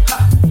praise you. Ha.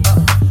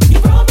 You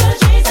broke the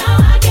chains, now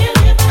I can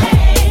lift my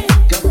hands.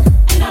 Come on.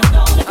 And I'm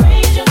gonna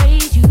praise you.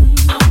 Praise you.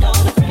 I'm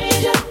gonna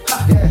praise you.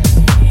 Yeah.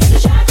 Take the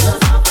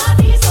shackles off my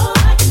feet so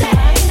I can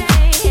dance.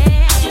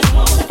 I just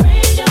wanna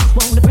praise you.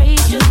 Wanna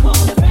praise you. Just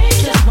wanna praise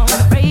you. Just wanna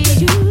praise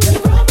you. You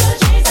broke the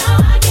chains, now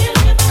I can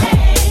lift my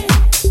hands.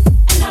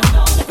 And I'm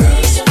gonna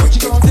praise you. What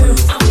you gonna do?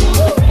 I'm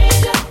gonna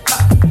praise you.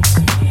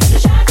 Take the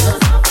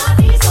shackles off my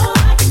feet so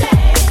I can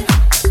dance.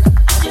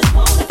 I just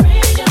wanna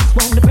praise you.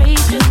 Wanna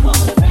praise you. Just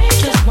wanna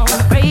praise you. Just wanna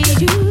praise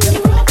you. You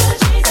broke the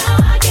chains, now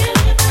I can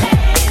lift my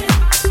hands.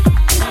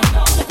 And I'm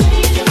gonna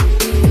praise you.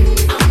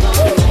 I'm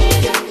gonna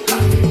praise you.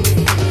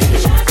 Take the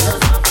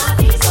shackles off my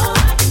feet so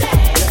I can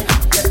dance.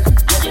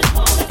 I just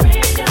wanna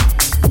praise you.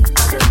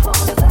 I just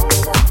wanna praise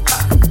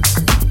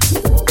you.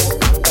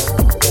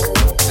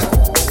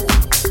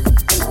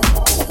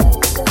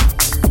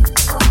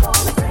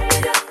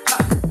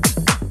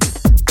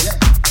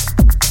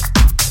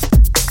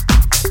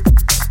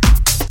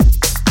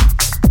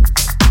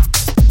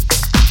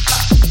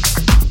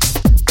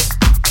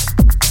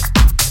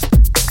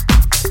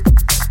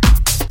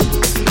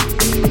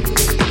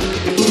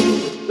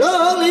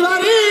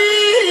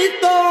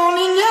 Olivarito,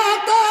 niña,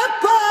 te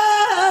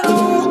espero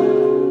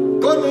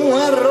con un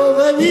jarro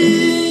de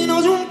vino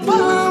y un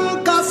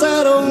pan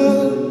casero,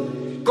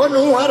 con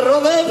un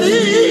jarro de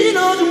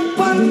vino y un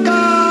pan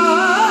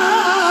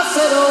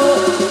casero.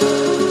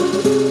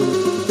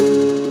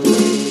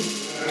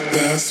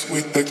 Dance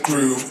with the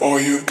groove, all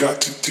you got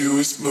to do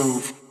is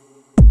move.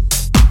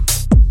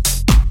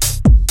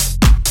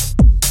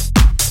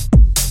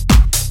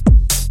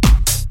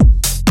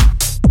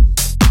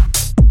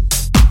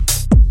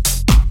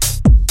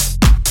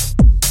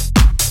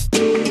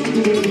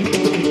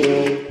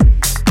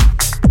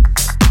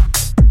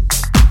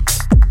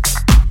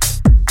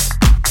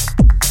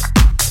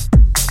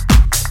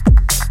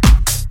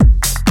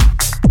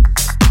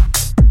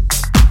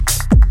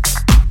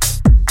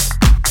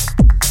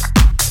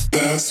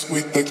 Dance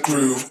with the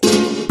groove.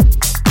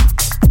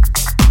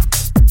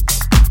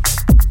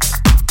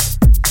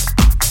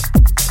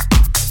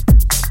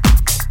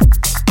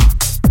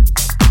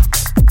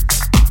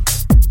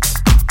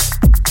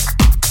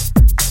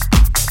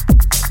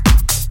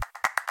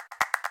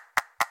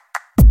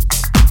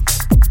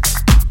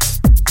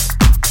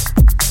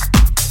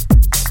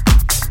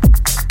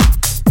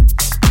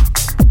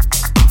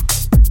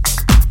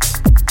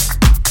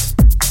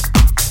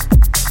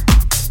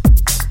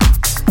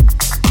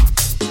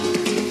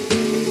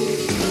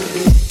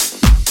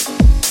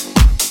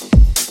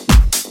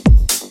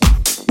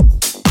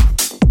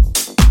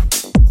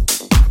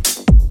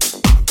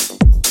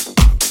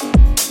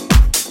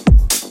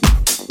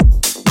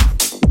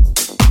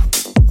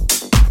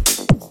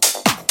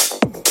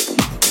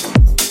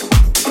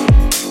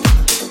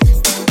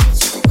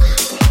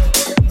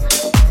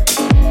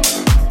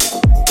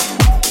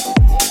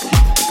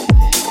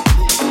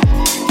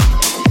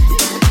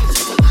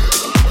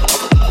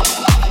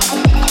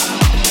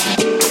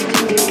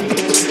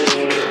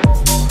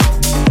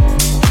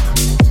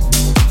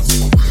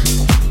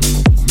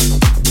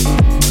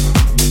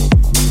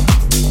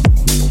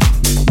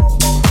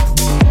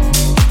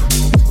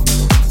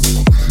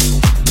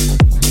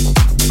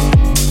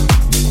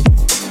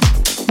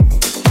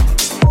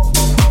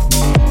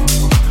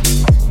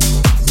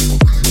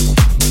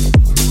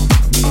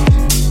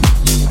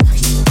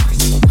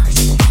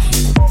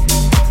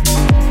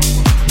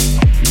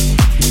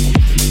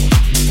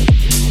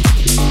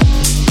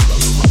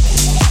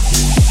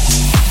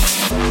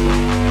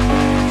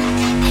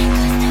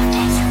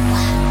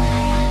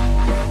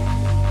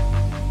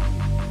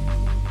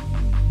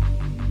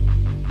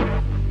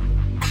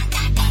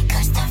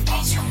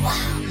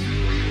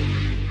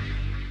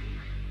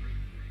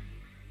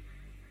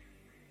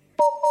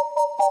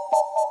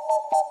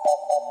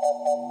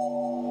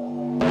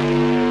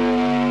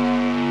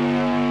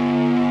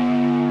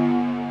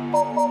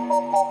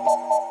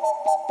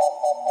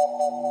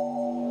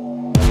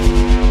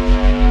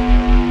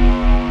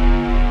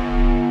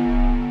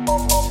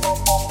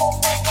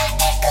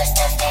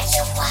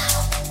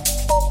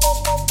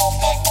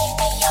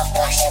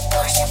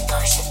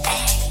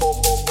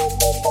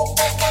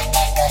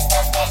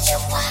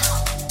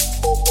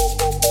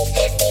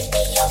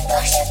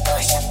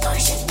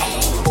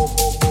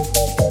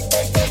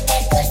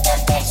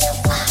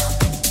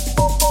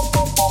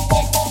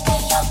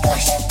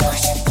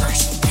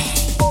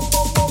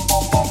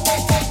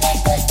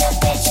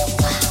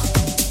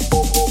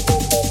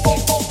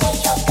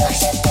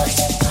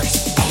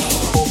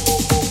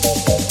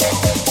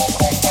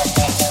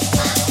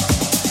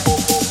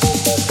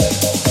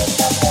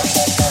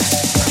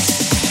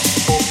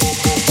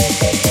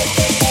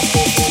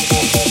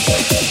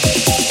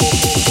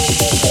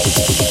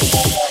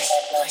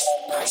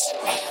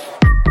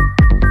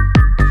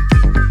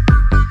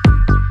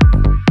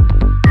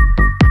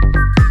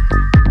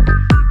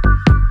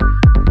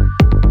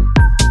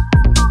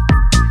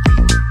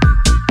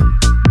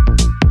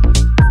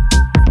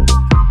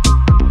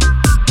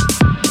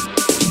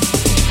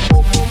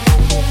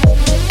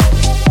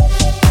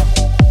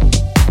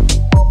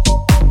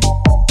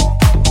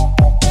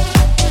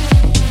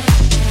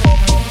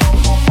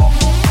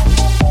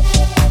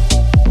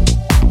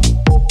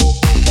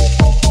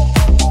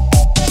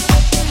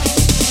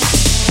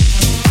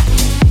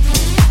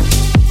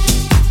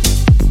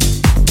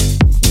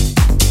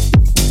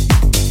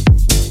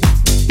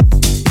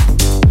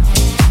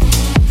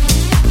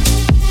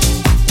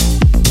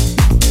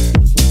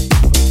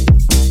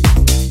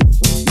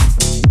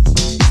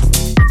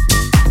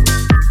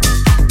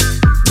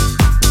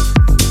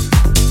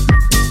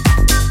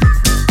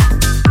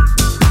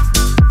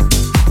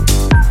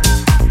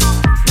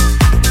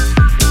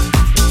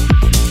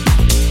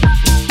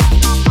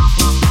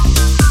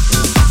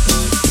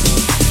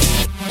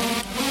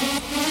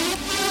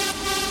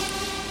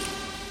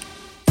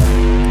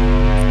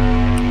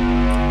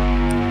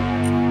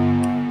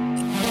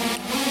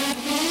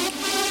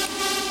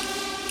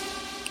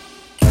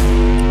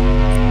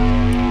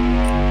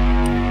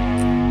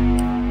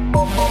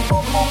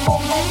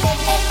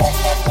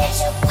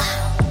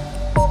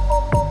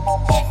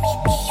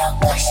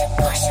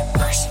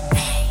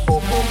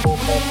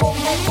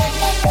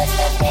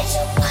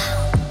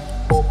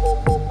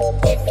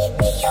 Let me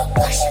be your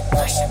portion,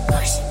 portion,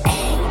 portion,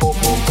 ayy.